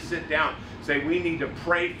really sit down, say we need to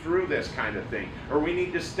pray through this kind of thing, or we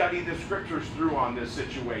need to study the scriptures through on this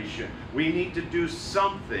situation. We need to do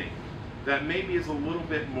something that maybe is a little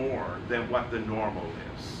bit more than what the normal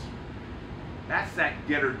is. That's that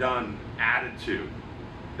get her done attitude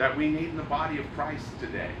that we need in the body of Christ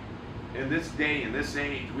today. In this day, in this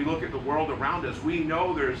age, we look at the world around us, we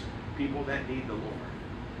know there's people that need the Lord.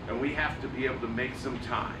 And we have to be able to make some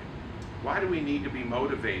time. Why do we need to be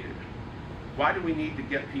motivated? Why do we need to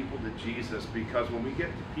get people to Jesus? Because when we get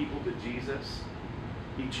people to Jesus,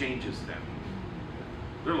 he changes them.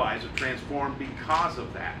 Their lives are transformed because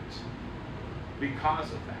of that.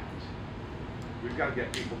 Because of that. We've got to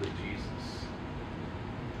get people to Jesus.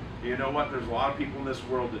 You know what? There's a lot of people in this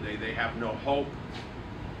world today, they have no hope.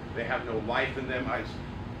 They have no life in them. I was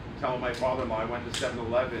telling my father-in-law, I went to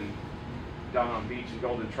 7-Eleven down on Beach and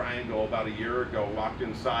Golden Triangle about a year ago, walked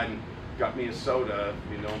inside and got me a soda.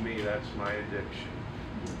 You know me, that's my addiction.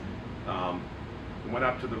 Went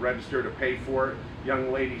up to the register to pay for it.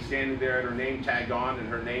 Young lady standing there had her name tag on, and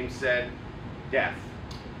her name said, Death.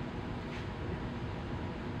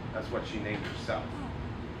 That's what she named herself.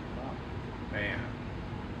 Man.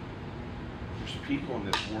 There's people in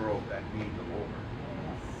this world that need the Lord.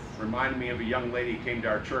 Reminded me of a young lady who came to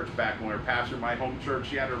our church back when we were pastoring my home church.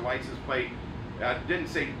 She had her license plate, didn't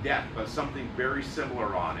say death, but something very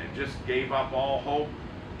similar on it. Just gave up all hope,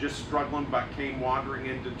 just struggling, but came wandering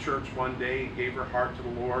into church one day, gave her heart to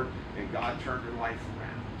the Lord, and God turned her life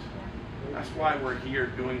around. That's why we're here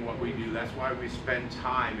doing what we do. That's why we spend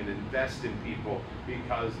time and invest in people,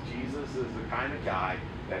 because Jesus is the kind of guy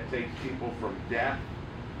that takes people from death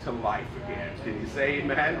to life again. Can you say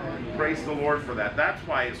amen? Praise the Lord for that. That's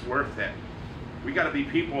why it's worth it. We got to be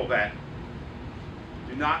people that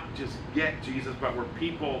do not just get Jesus, but we're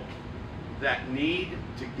people that need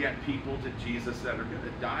to get people to Jesus, that are going to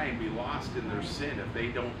die and be lost in their sin if they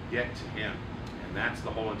don't get to him. And that's the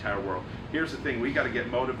whole entire world. Here's the thing, we got to get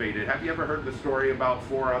motivated. Have you ever heard the story about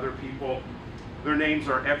 4 other people? Their names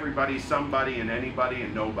are everybody, somebody, and anybody,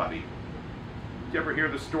 and nobody. Did you ever hear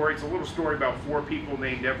the story? It's a little story about 4 people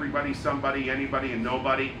named everybody, somebody, anybody, and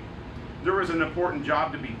nobody. There was an important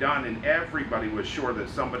job to be done, and everybody was sure that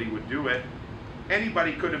somebody would do it.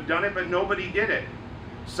 Anybody could have done it, but nobody did it.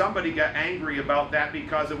 Somebody got angry about that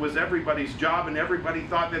because it was everybody's job, and everybody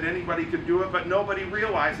thought that anybody could do it, but nobody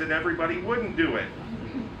realized that everybody wouldn't do it.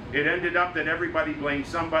 It ended up that everybody blamed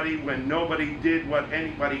somebody when nobody did what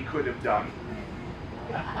anybody could have done.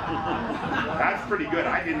 That's pretty good.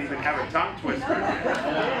 I didn't even have a tongue twister.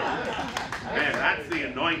 Man, that's the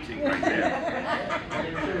anointing right there.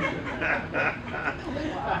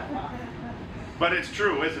 But it's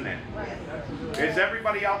true, isn't it? It's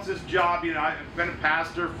everybody else's job. You know, I've been a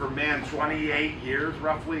pastor for, 28 years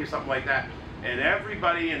roughly, or something like that. And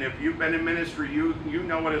everybody, and if you've been in ministry, you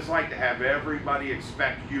know what it's like to have everybody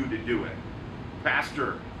expect you to do it.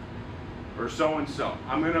 Pastor, or so-and-so,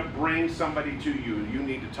 I'm going to bring somebody to you. You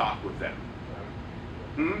need to talk with them.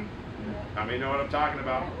 How many know what I'm talking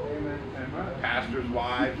about? Pastors'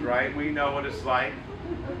 wives, right? We know what it's like.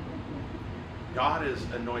 God has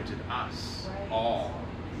anointed us all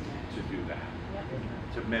to do that,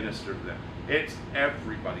 to minister to them. It's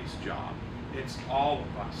everybody's job. It's all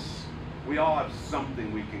of us. We all have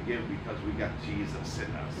something we can give because we got Jesus in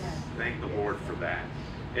us. Thank the Lord for that.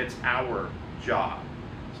 It's our job.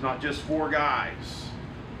 It's not just 4 guys.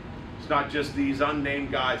 It's not just these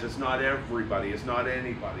unnamed guys. It's not everybody. It's not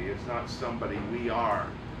anybody. It's not somebody. We are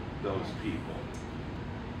those people.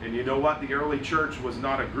 And you know what? The early church was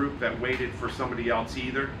not a group that waited for somebody else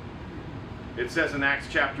either. It says in Acts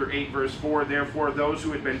chapter 8, verse 4, therefore those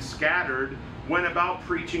who had been scattered went about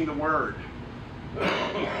preaching the word.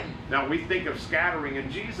 Now we think of scattering,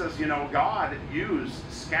 and Jesus, you know, God used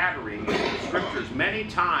scattering in the scriptures many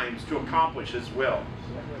times to accomplish his will.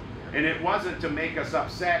 And it wasn't to make us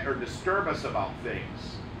upset or disturb us about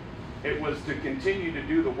things. It was to continue to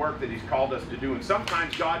do the work that he's called us to do. And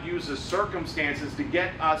sometimes God uses circumstances to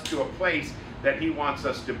get us to a place that he wants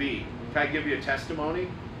us to be. Can I give you a testimony?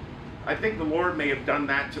 I think the Lord may have done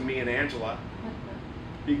that to me and Angela.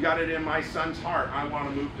 He got it in my son's heart. I want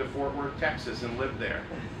to move to Fort Worth, Texas and live there.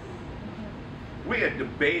 We had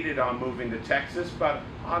debated on moving to Texas, but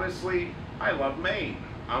honestly, I love Maine.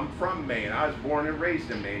 I'm from Maine. I was born and raised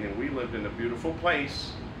in Maine, and we lived in a beautiful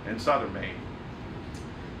place in southern Maine.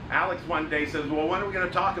 Alex one day says, well, when are we going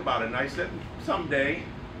to talk about it? And I said, someday.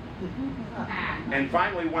 And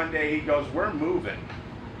finally one day he goes, we're moving.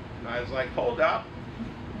 And I was like, hold up.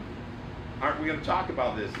 Aren't we going to talk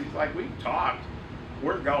about this? He's like, we talked.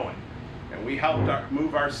 We're going. And we helped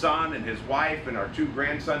move our son and his wife and our 2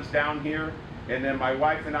 grandsons down here. And then my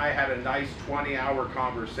wife and I had a nice 20-hour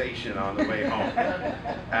conversation on the way home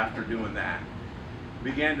after doing that.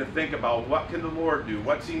 Began to think about what can the Lord do?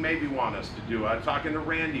 What's he maybe want us to do? I was talking to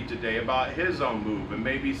Randy today about his own move and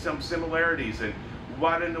maybe some similarities and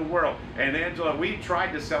what in the world. And Angela, we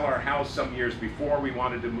tried to sell our house some years before. We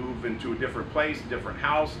wanted to move into a different place, different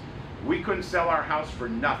house. We couldn't sell our house for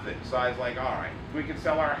nothing. So I was like, all right, if we can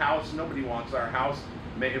sell our house, nobody wants our house.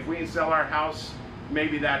 If we can sell our house,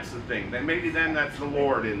 maybe that's the thing. Then maybe then that's the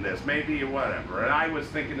Lord in this. Maybe whatever. And I was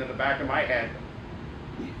thinking in the back of my head,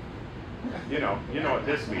 you know what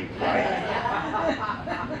this means, right?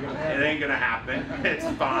 It ain't gonna happen. It's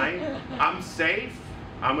fine. I'm safe.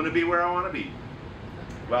 I'm gonna be where I want to be.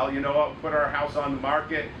 Well, you know what? Put our house on the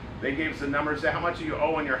market. They gave us the numbers. Said, how much do you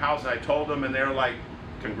owe on your house? And I told them, and they're like,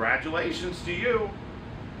 congratulations to you.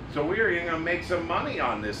 So we're gonna make some money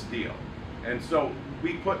on this deal. And so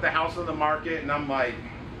we put the house on the market, and I'm like,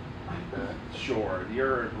 sure,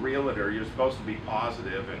 you're a realtor, you're supposed to be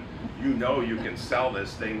positive, and you know you can sell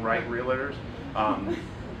this thing, right, realtors?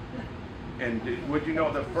 And would you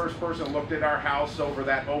know the first person that looked at our house over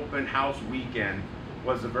that open house weekend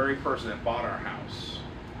was the very person that bought our house.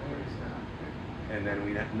 And then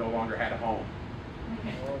we no longer had a home.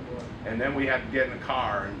 And then we had to get in a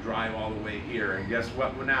car and drive all the way here, and guess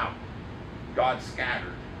what now? God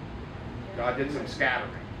scattered. God did some scattering.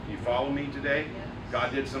 You follow me today?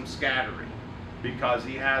 God did some scattering because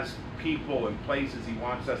he has people and places he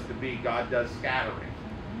wants us to be. God does scattering.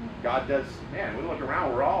 God does, man, we look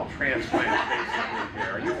around, we're all transplanted basically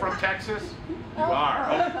here. Are you from Texas? You are.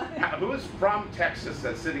 Oh, who is from Texas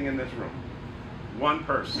that's sitting in this room? One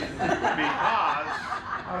person. Because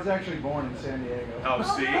I was actually born in San Diego. Oh,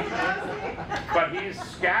 see? But he's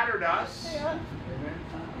scattered us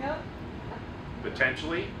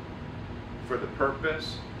potentially for the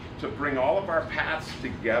purpose to bring all of our paths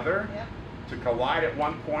together, to collide at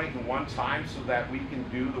one point and one time so that we can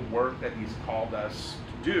do the work that he's called us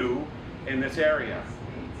to do in this area.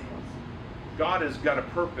 God has got a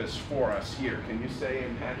purpose for us here. Can you say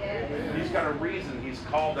amen? Yes. He's got a reason he's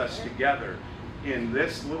called us together in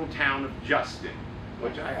this little town of Justin,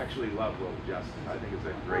 which I actually love little Justin. I think it's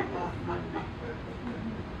a great little community.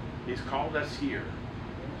 He's called us here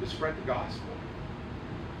to spread the gospel,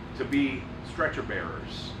 to be stretcher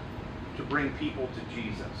bearers, to bring people to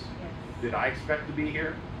Jesus. Did I expect to be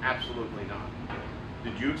here? Absolutely not.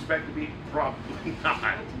 Did you expect to be? Probably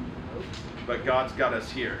not. But God's got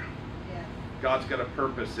us here. God's got a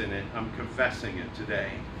purpose in it. I'm confessing it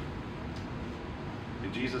today.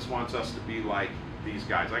 And Jesus wants us to be like these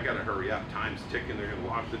guys. I got to hurry up. Time's ticking. They're going to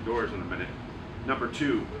lock the doors in a minute. Number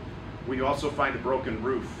 2, we also find a broken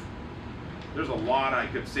roof. There's a lot I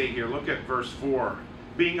could say here. Look at verse 4.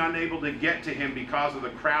 Being unable to get to him because of the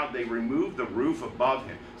crowd, they removed the roof above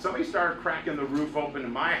him. Somebody started cracking the roof open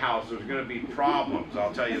in my house, there's going to be problems.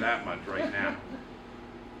 I'll tell you that much right now.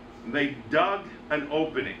 They dug an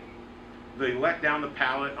opening. They let down the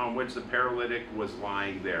pallet on which the paralytic was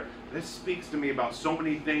lying there. This speaks to me about so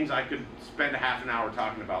many things. I could spend a half an hour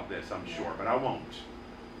talking about this, I'm sure, but I won't.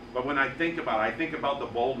 But when I think about it, I think about the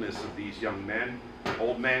boldness of these young men,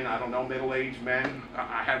 old men, I don't know, middle-aged men,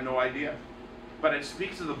 I have no idea. But it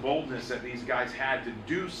speaks of the boldness that these guys had to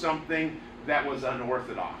do something that was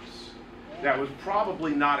unorthodox, that was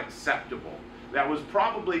probably not acceptable, that was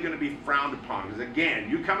probably going to be frowned upon. Because again,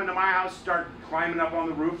 you come into my house, start climbing up on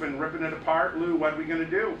the roof and ripping it apart, Lou, what are we going to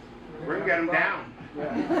do? We're going to get them down.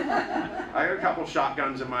 I got a couple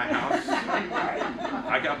shotguns in my house.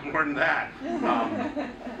 I got more than that.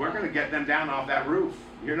 We're going to get them down off that roof.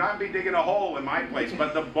 You're not be digging a hole in my place,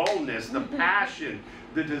 but the boldness, the passion,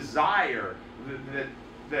 the desire,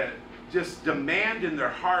 the just demand in their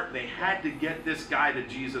heart, they had to get this guy to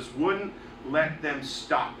Jesus, wouldn't let them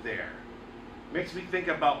stop there. Makes me think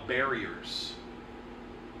about barriers.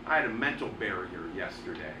 I had a mental barrier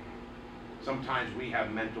yesterday. Sometimes we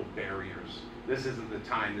have mental barriers. This isn't the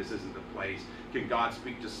time, this isn't the place. Can God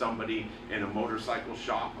speak to somebody in a motorcycle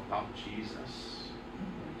shop about Jesus?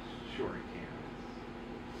 Sure he can.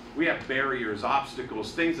 We have barriers,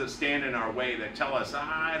 obstacles, things that stand in our way that tell us,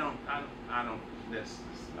 I don't, this.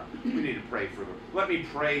 We need to pray for them. Let me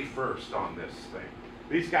pray first on this thing.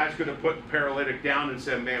 These guys could have put the paralytic down and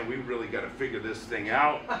said, man, we really got to figure this thing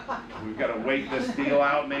out. We've got to wait this deal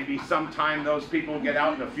out. Maybe sometime those people get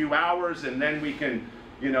out in a few hours and then we can,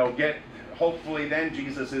 hopefully then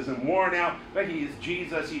Jesus isn't worn out. But he is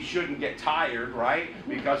Jesus. He shouldn't get tired, right?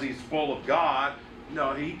 Because he's full of God.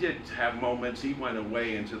 No, he did have moments. He went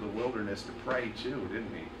away into the wilderness to pray too,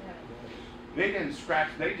 didn't he? They didn't scratch.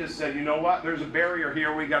 They just said, you know what? There's a barrier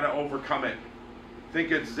here. We got to overcome it. I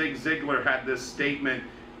think it's Zig Ziglar had this statement.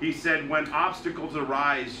 He said, when obstacles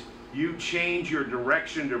arise, you change your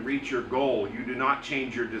direction to reach your goal. You do not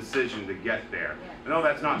change your decision to get there. I know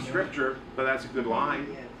that's not scripture, but that's a good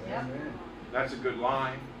line. That's a good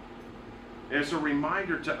line. And it's a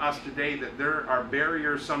reminder to us today that there are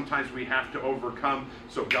barriers sometimes we have to overcome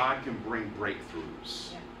so God can bring breakthroughs.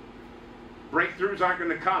 Breakthroughs aren't going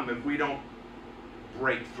to come if we don't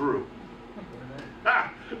break through.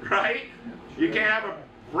 Right? You can't have a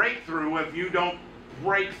breakthrough if you don't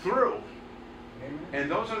break through.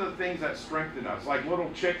 And those are the things that strengthen us. Like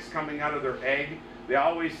little chicks coming out of their egg. They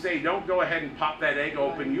always say, don't go ahead and pop that egg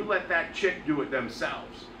open. You let that chick do it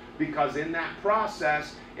themselves. Because in that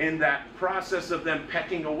process of them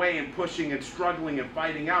pecking away and pushing and struggling and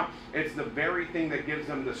fighting out, it's the very thing that gives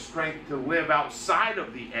them the strength to live outside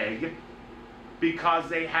of the egg, because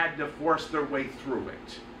they had to force their way through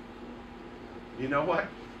it. You know what?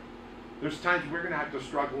 There's times we're going to have to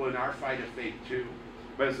struggle in our fight of faith too.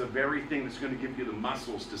 But it's the very thing that's going to give you the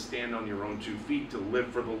muscles to stand on your own 2 feet, to live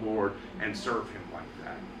for the Lord and serve him like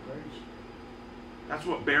that. That's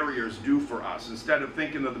what barriers do for us. Instead of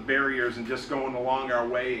thinking of the barriers and just going along our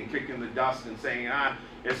way and kicking the dust and saying,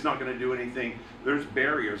 it's not going to do anything. There's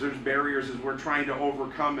barriers. There's barriers as we're trying to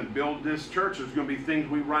overcome and build this church. There's going to be things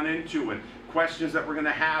we run into and questions that we're going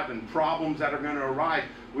to have and problems that are going to arise.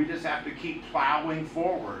 We just have to keep plowing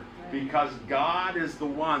forward, because God is the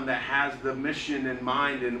one that has the mission in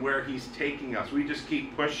mind and where he's taking us. We just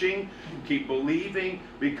keep pushing, keep believing,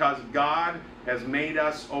 because God has made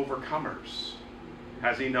us overcomers.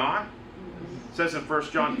 Has he not? It says in 1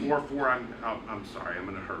 John 4:4, I'm sorry, I'm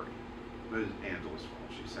in a hurry. This is Angela's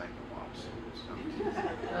fault. She sang a lot.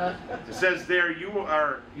 It says there,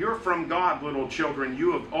 you're from God, little children.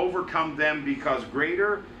 You have overcome them, because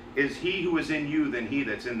greater is he who is in you than he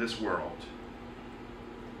that's in this world.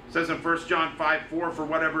 It says in 1 John 5:4, for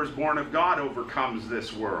whatever is born of God overcomes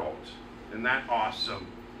this world. Isn't that awesome?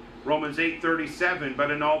 Romans 8:37, but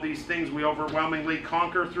in all these things we overwhelmingly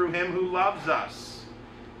conquer through him who loves us.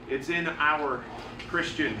 It's in our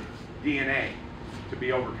Christian DNA to be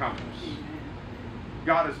overcomers.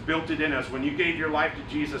 God has built it in us. When you gave your life to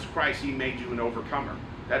Jesus Christ, he made you an overcomer.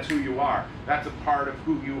 That's who you are. That's a part of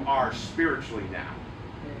who you are spiritually now.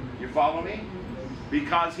 You follow me?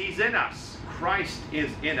 Because he's in us. Christ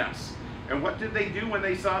is in us. And what did they do when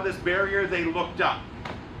they saw this barrier? They looked up.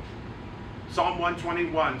 Psalm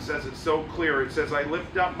 121 says it so clear. It says, I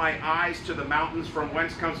lift up my eyes to the mountains, from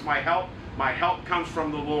whence comes my help. My help comes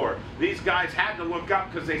from the Lord. These guys had to look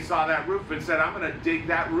up because they saw that roof and said, I'm going to dig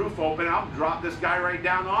that roof open. I'll drop this guy right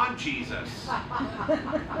down on Jesus.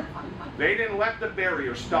 They didn't let the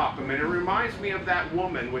barrier stop them. And it reminds me of that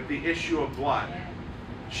woman with the issue of blood.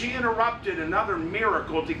 She interrupted another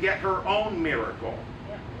miracle to get her own miracle.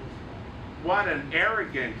 What an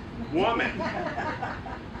arrogant woman.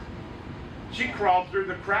 She crawled through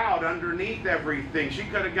the crowd underneath everything. She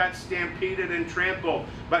could have got stampeded and trampled.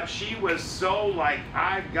 But she was so like,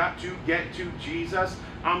 I've got to get to Jesus.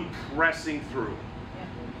 I'm pressing through.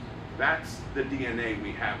 That's the DNA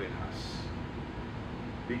we have in us.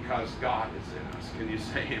 Because God is in us. Can you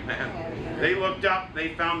say amen? They looked up.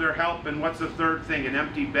 They found their help. And what's the third thing? An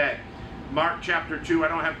empty bed. Mark chapter 2. I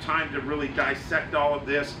don't have time to really dissect all of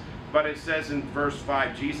this. But it says in verse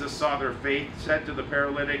 5, Jesus saw their faith, said to the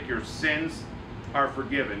paralytic, your sins are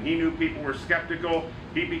forgiven. He knew people were skeptical.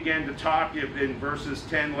 He began to talk in verses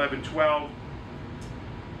 10, 11, 12.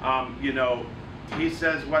 He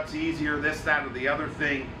says, what's easier, this, that, or the other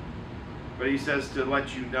thing. But he says to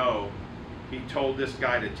let you know, he told this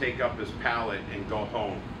guy to take up his pallet and go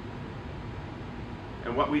home.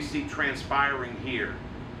 And what we see transpiring here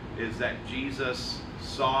is that Jesus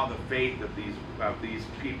saw the faith of these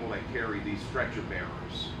people that carry these stretcher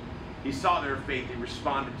bearers. He saw their faith. He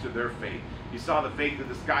responded to their faith. He saw the faith of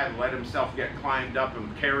this guy that let himself get climbed up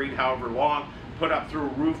and carried however long, put up through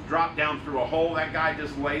a roof, dropped down through a hole. That guy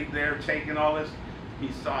just laid there taking all this.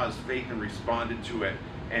 He saw his faith and responded to it.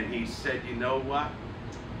 And he said, you know what?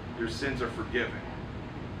 Your sins are forgiven.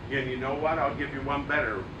 And you know what? I'll give you one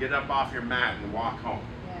better. Get up off your mat and walk home.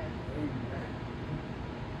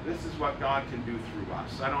 This is what God can do through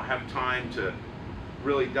us. I don't have time to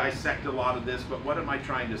really dissect a lot of this, but what am I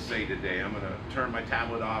trying to say today? I'm going to turn my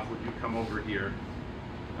tablet off. Would you come over here?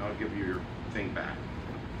 And I'll give you your thing back.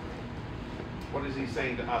 What is he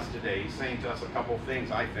saying to us today? He's saying to us a couple things,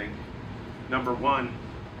 I think. Number one,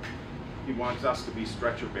 he wants us to be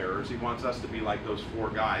stretcher bearers. He wants us to be like those 4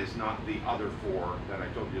 guys, not the other 4 that I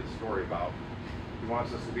told you the story about. He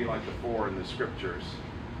wants us to be like the 4 in the scriptures.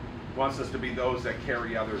 Wants us to be those that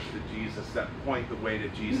carry others to Jesus, that point the way to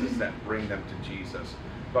Jesus, that bring them to Jesus.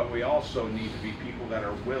 But we also need to be people that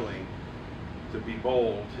are willing to be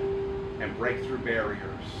bold and break through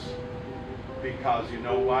barriers. Because you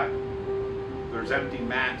know what? There's empty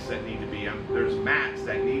mats that need to be there's mats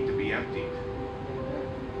that need to be emptied.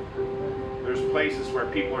 There's places where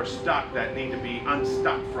people are stuck that need to be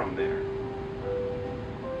unstuck from there.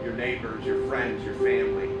 Your neighbors, your friends, your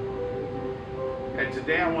family. And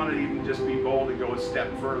today I want to even just be bold and go a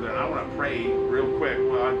step further. And I want to pray real quick.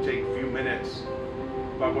 Well, I'll take a few minutes.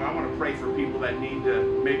 But I want to pray for people that need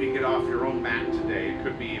to maybe get off your own mat today. It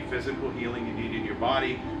could be a physical healing you need in your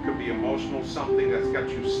body. It could be emotional, something that's got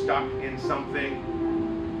you stuck in something.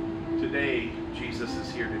 Today, Jesus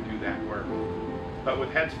is here to do that work. But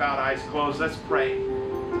with heads bowed, eyes closed, let's pray.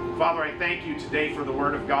 Father, I thank you today for the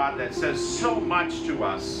Word of God that says so much to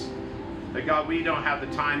us. That God, we don't have the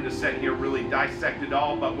time to sit here really dissect it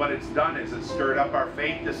all, but what it's done is it's stirred up our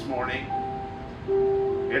faith this morning.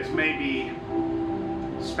 It's maybe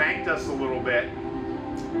spanked us a little bit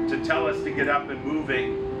to tell us to get up and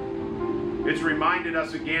moving. It's reminded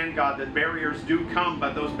us again, God, that barriers do come,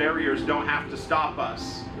 but those barriers don't have to stop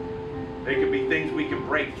us. They could be things we can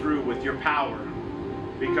break through with your power.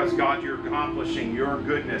 Because, God, you're accomplishing your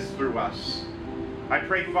goodness through us. I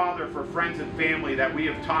pray, Father, for friends and family that we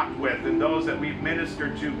have talked with and those that we've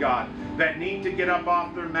ministered to, God, that need to get up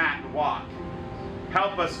off their mat and walk.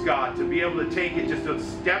 Help us, God, to be able to take it just a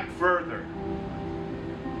step further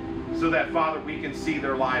so that, Father, we can see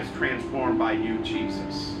their lives transformed by you,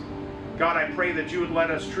 Jesus. God, I pray that you would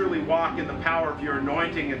let us truly walk in the power of your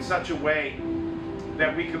anointing in such a way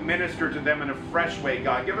that we can minister to them in a fresh way,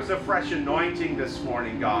 God. Give us a fresh anointing this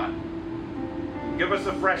morning, God. Give us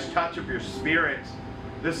a fresh touch of your Spirit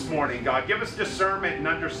this morning, God. Give us discernment and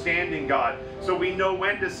understanding, God, so we know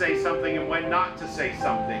when to say something and when not to say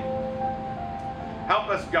something. Help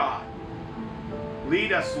us, God.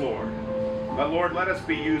 Lead us, Lord. But, Lord, let us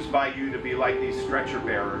be used by you to be like these stretcher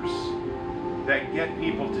bearers that get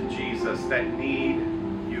people to Jesus, that need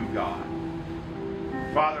you, God.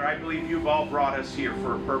 Father, I believe you've all brought us here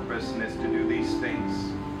for a purpose, and it's to do these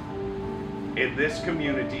things in this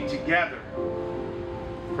community together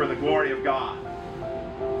for the glory of God,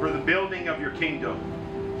 for the building of your kingdom.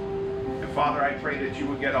 And Father, I pray that you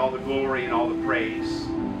would get all the glory and all the praise.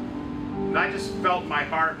 And I just felt my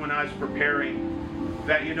heart when I was preparing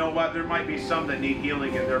that, you know what, there might be some that need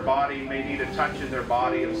healing in their body, may need a touch in their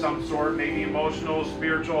body of some sort, maybe emotional,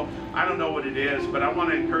 spiritual. I don't know what it is, but I want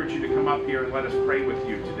to encourage you to come up here and let us pray with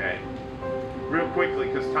you today. Real quickly,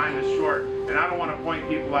 because time is short. And I don't want to point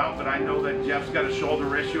people out, but I know that Jeff's got a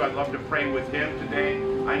shoulder issue. I'd love to pray with him today.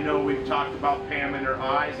 I know we've talked about Pam and her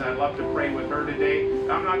eyes, and I'd love to pray with her today.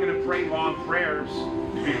 I'm not going to pray long prayers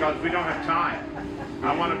because we don't have time.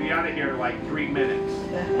 I want to be out of here in like 3 minutes.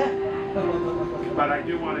 But I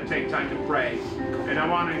do want to take time to pray. And I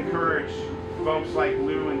want to encourage folks like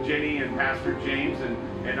Lou and Jenny and Pastor James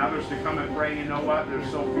and others to come and pray. You know what? There's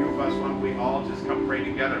so few of us. Why don't we all just come pray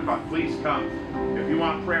together? But please come if you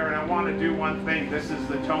want prayer. And I want to do one thing. This is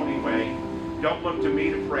the Tony way. Don't look to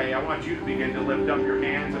me to pray. I want you to begin to lift up your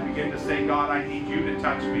hands and begin to say, God, I need you to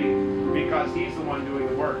touch me, because he's the one doing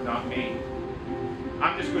the work, not me.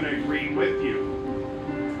 I'm just going to agree with you.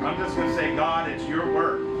 I'm just going to say, God, it's your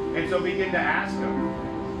work. And so begin to ask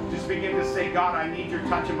him. Just begin to say, God, I need your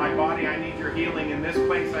touch in my body. I need your healing in this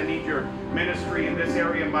place. I need your ministry in this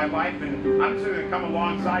area of my life. And I'm just going to come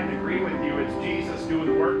alongside and agree with you. It's Jesus doing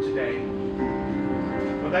the work today.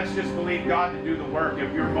 But let's just believe God to do the work.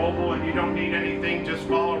 If you're mobile and you don't need anything, just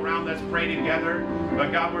follow around. Let's pray together.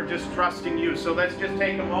 But God, we're just trusting you. So let's just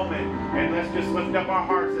take a moment and let's just lift up our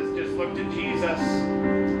hearts. Let's just look to Jesus,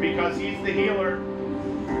 because he's the healer.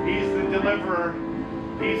 He's the deliverer.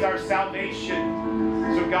 He's our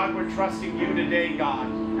salvation. So God, we're trusting you today, God.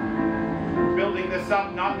 Building this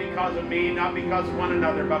up not because of me, not because of one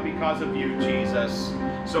another, but because of you, Jesus.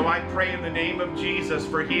 So I pray in the name of Jesus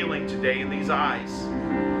for healing today in these eyes.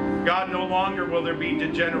 God, no longer will there be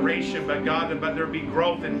degeneration, but God, but there'll be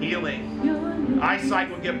growth and healing.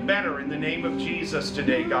 Eyesight will get better in the name of Jesus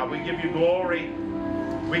today, God. We give you glory.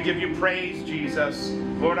 We give you praise, Jesus.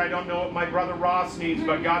 Lord, I don't know what my brother Ross needs,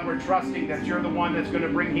 but God, we're trusting that you're the one that's going to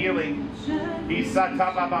bring healing.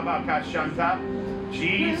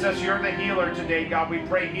 Jesus, you're the healer today, God. We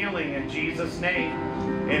pray healing in Jesus' name.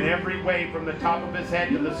 In every way, from the top of his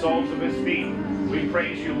head to the soles of his feet. We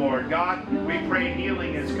praise you, Lord. God, we pray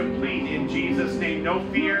healing is complete in Jesus' name. No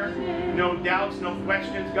fear, no doubts, no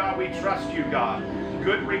questions. God, we trust you, God.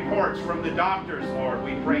 Good reports from the doctors, Lord.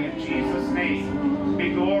 We pray in Jesus' name.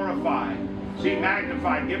 Be glorified. Be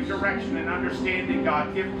magnified. Give direction and understanding,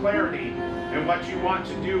 God. Give clarity in what you want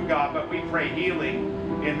to do, God. But we pray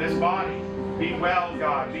healing in this body. Be well,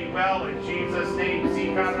 God. Be well in Jesus' name.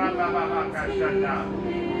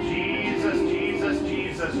 Jesus, Jesus,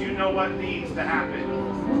 Jesus. You know what needs to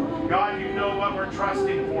happen. God, you know what we're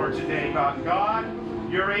trusting for today, God. God,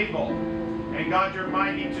 you're able. And God, you're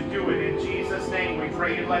mighty to do it. In Jesus' name we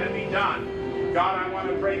pray and let it be done. God, I want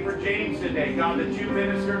to pray for James today, God, that you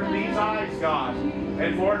minister to these eyes, God.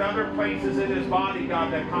 And Lord, other places in his body,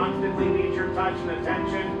 God, that constantly need your touch and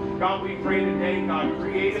attention. God, we pray today, God,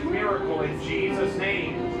 create a miracle in Jesus'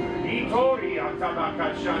 name.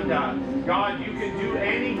 God, you can do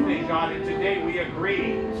anything, God, and today we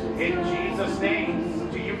agree in Jesus' name.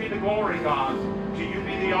 To you be the glory, God. To you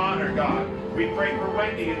be the honor, God. We pray for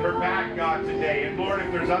Wendy and her back, God, today. And Lord,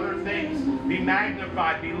 if there's other things, be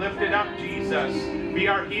magnified, be lifted up, Jesus. Be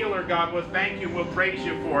our healer, God. We'll thank you. We'll praise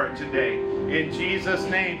you for it today. In Jesus'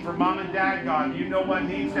 name. For Mom and Dad, God, you know what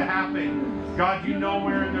needs to happen. God, you know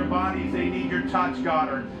where in their bodies they need your touch, God,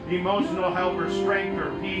 or emotional help or strength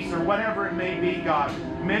or peace or whatever it may be, God.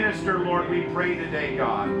 Minister, Lord, we pray today,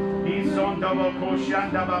 God.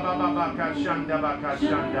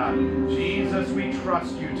 Jesus, we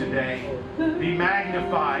trust you today. Be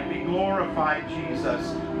magnified, be glorified,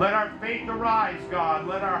 Jesus. Let our faith arise, God.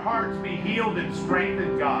 Let our hearts be healed and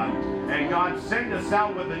strengthened, God. And God, send us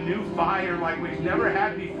out with a new fire like we've never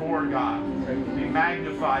had before, God. Be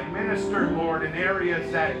magnified. Minister, Lord, in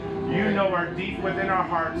areas that you know are deep within our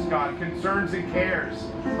hearts, God, concerns and cares.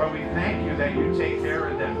 But we thank you that you take care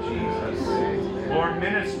of them, Jesus. Lord,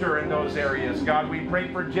 minister in those areas. God, we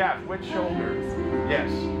pray for Jeff. Which shoulder?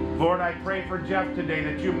 Yes. Lord, I pray for Jeff today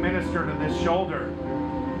that you minister to this shoulder.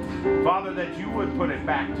 Father, that you would put it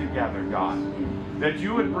back together, God. That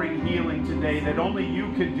you would bring healing today that only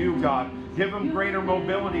you could do, God. Give him greater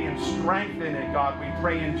mobility and strength in it, God. We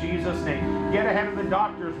pray in Jesus' name. Get ahead of the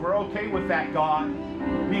doctors. We're okay with that, God.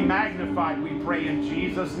 Be magnified, we pray in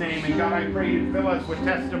Jesus' name. And God, I pray you fill us with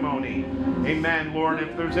testimony. Amen, Lord.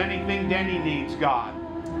 If there's anything Denny needs, God,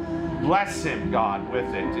 bless him, God, with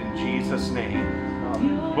it in Jesus' name.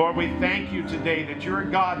 Lord, we thank you today that you're a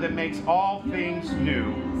God that makes all things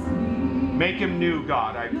new. Make him new,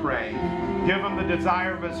 God, I pray. Give him the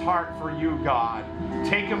desire of his heart for you, God.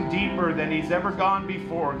 Take him deeper than he's ever gone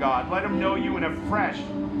before, God. Let him know you in a fresh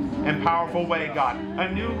and powerful way, God.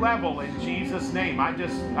 A new level in Jesus' name. I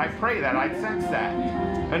pray that. I sense that.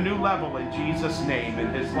 A new level in Jesus' name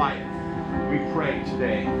in his life. We pray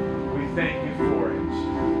today. We thank you for it.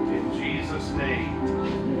 In Jesus' name.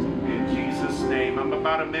 In Jesus' name. I'm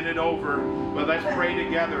about a minute over, but let's pray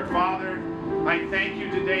together. Father, I thank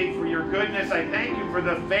you today for your goodness. I thank you for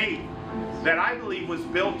the faith that I believe was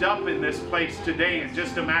built up in this place today in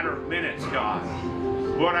just a matter of minutes, God.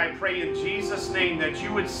 Lord, I pray in Jesus' name that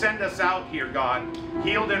you would send us out here, God,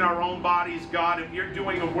 healed in our own bodies, God. If you're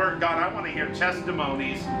doing a work, God, I want to hear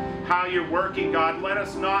testimonies, how you're working, God. Let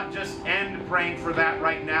us not just end praying for that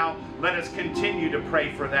right now. Let us continue to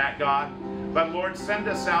pray for that, God. But Lord, send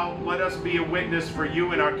us out. Let us be a witness for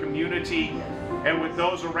you in our community and with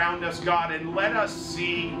those around us, God, and let us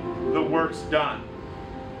see the works done.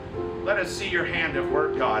 Let us see your hand at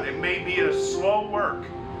work, God. It may be a slow work,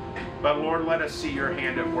 but Lord, let us see your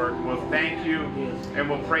hand at work. We'll thank you and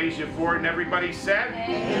we'll praise you for it. And everybody said,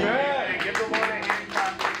 Amen. And give the Lord a hand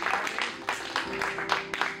clap.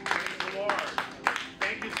 Praise the Lord.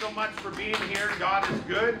 Thank you so much for being here. God is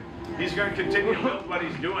good. He's going to continue to build what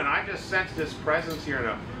he's doing. I just sensed his presence here in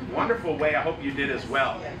a wonderful way. I hope you did as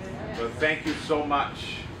well. So thank you so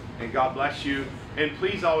much. And God bless you. And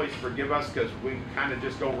please always forgive us because we kind of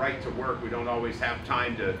just go right to work. We don't always have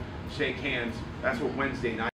time to shake hands. That's what Wednesday night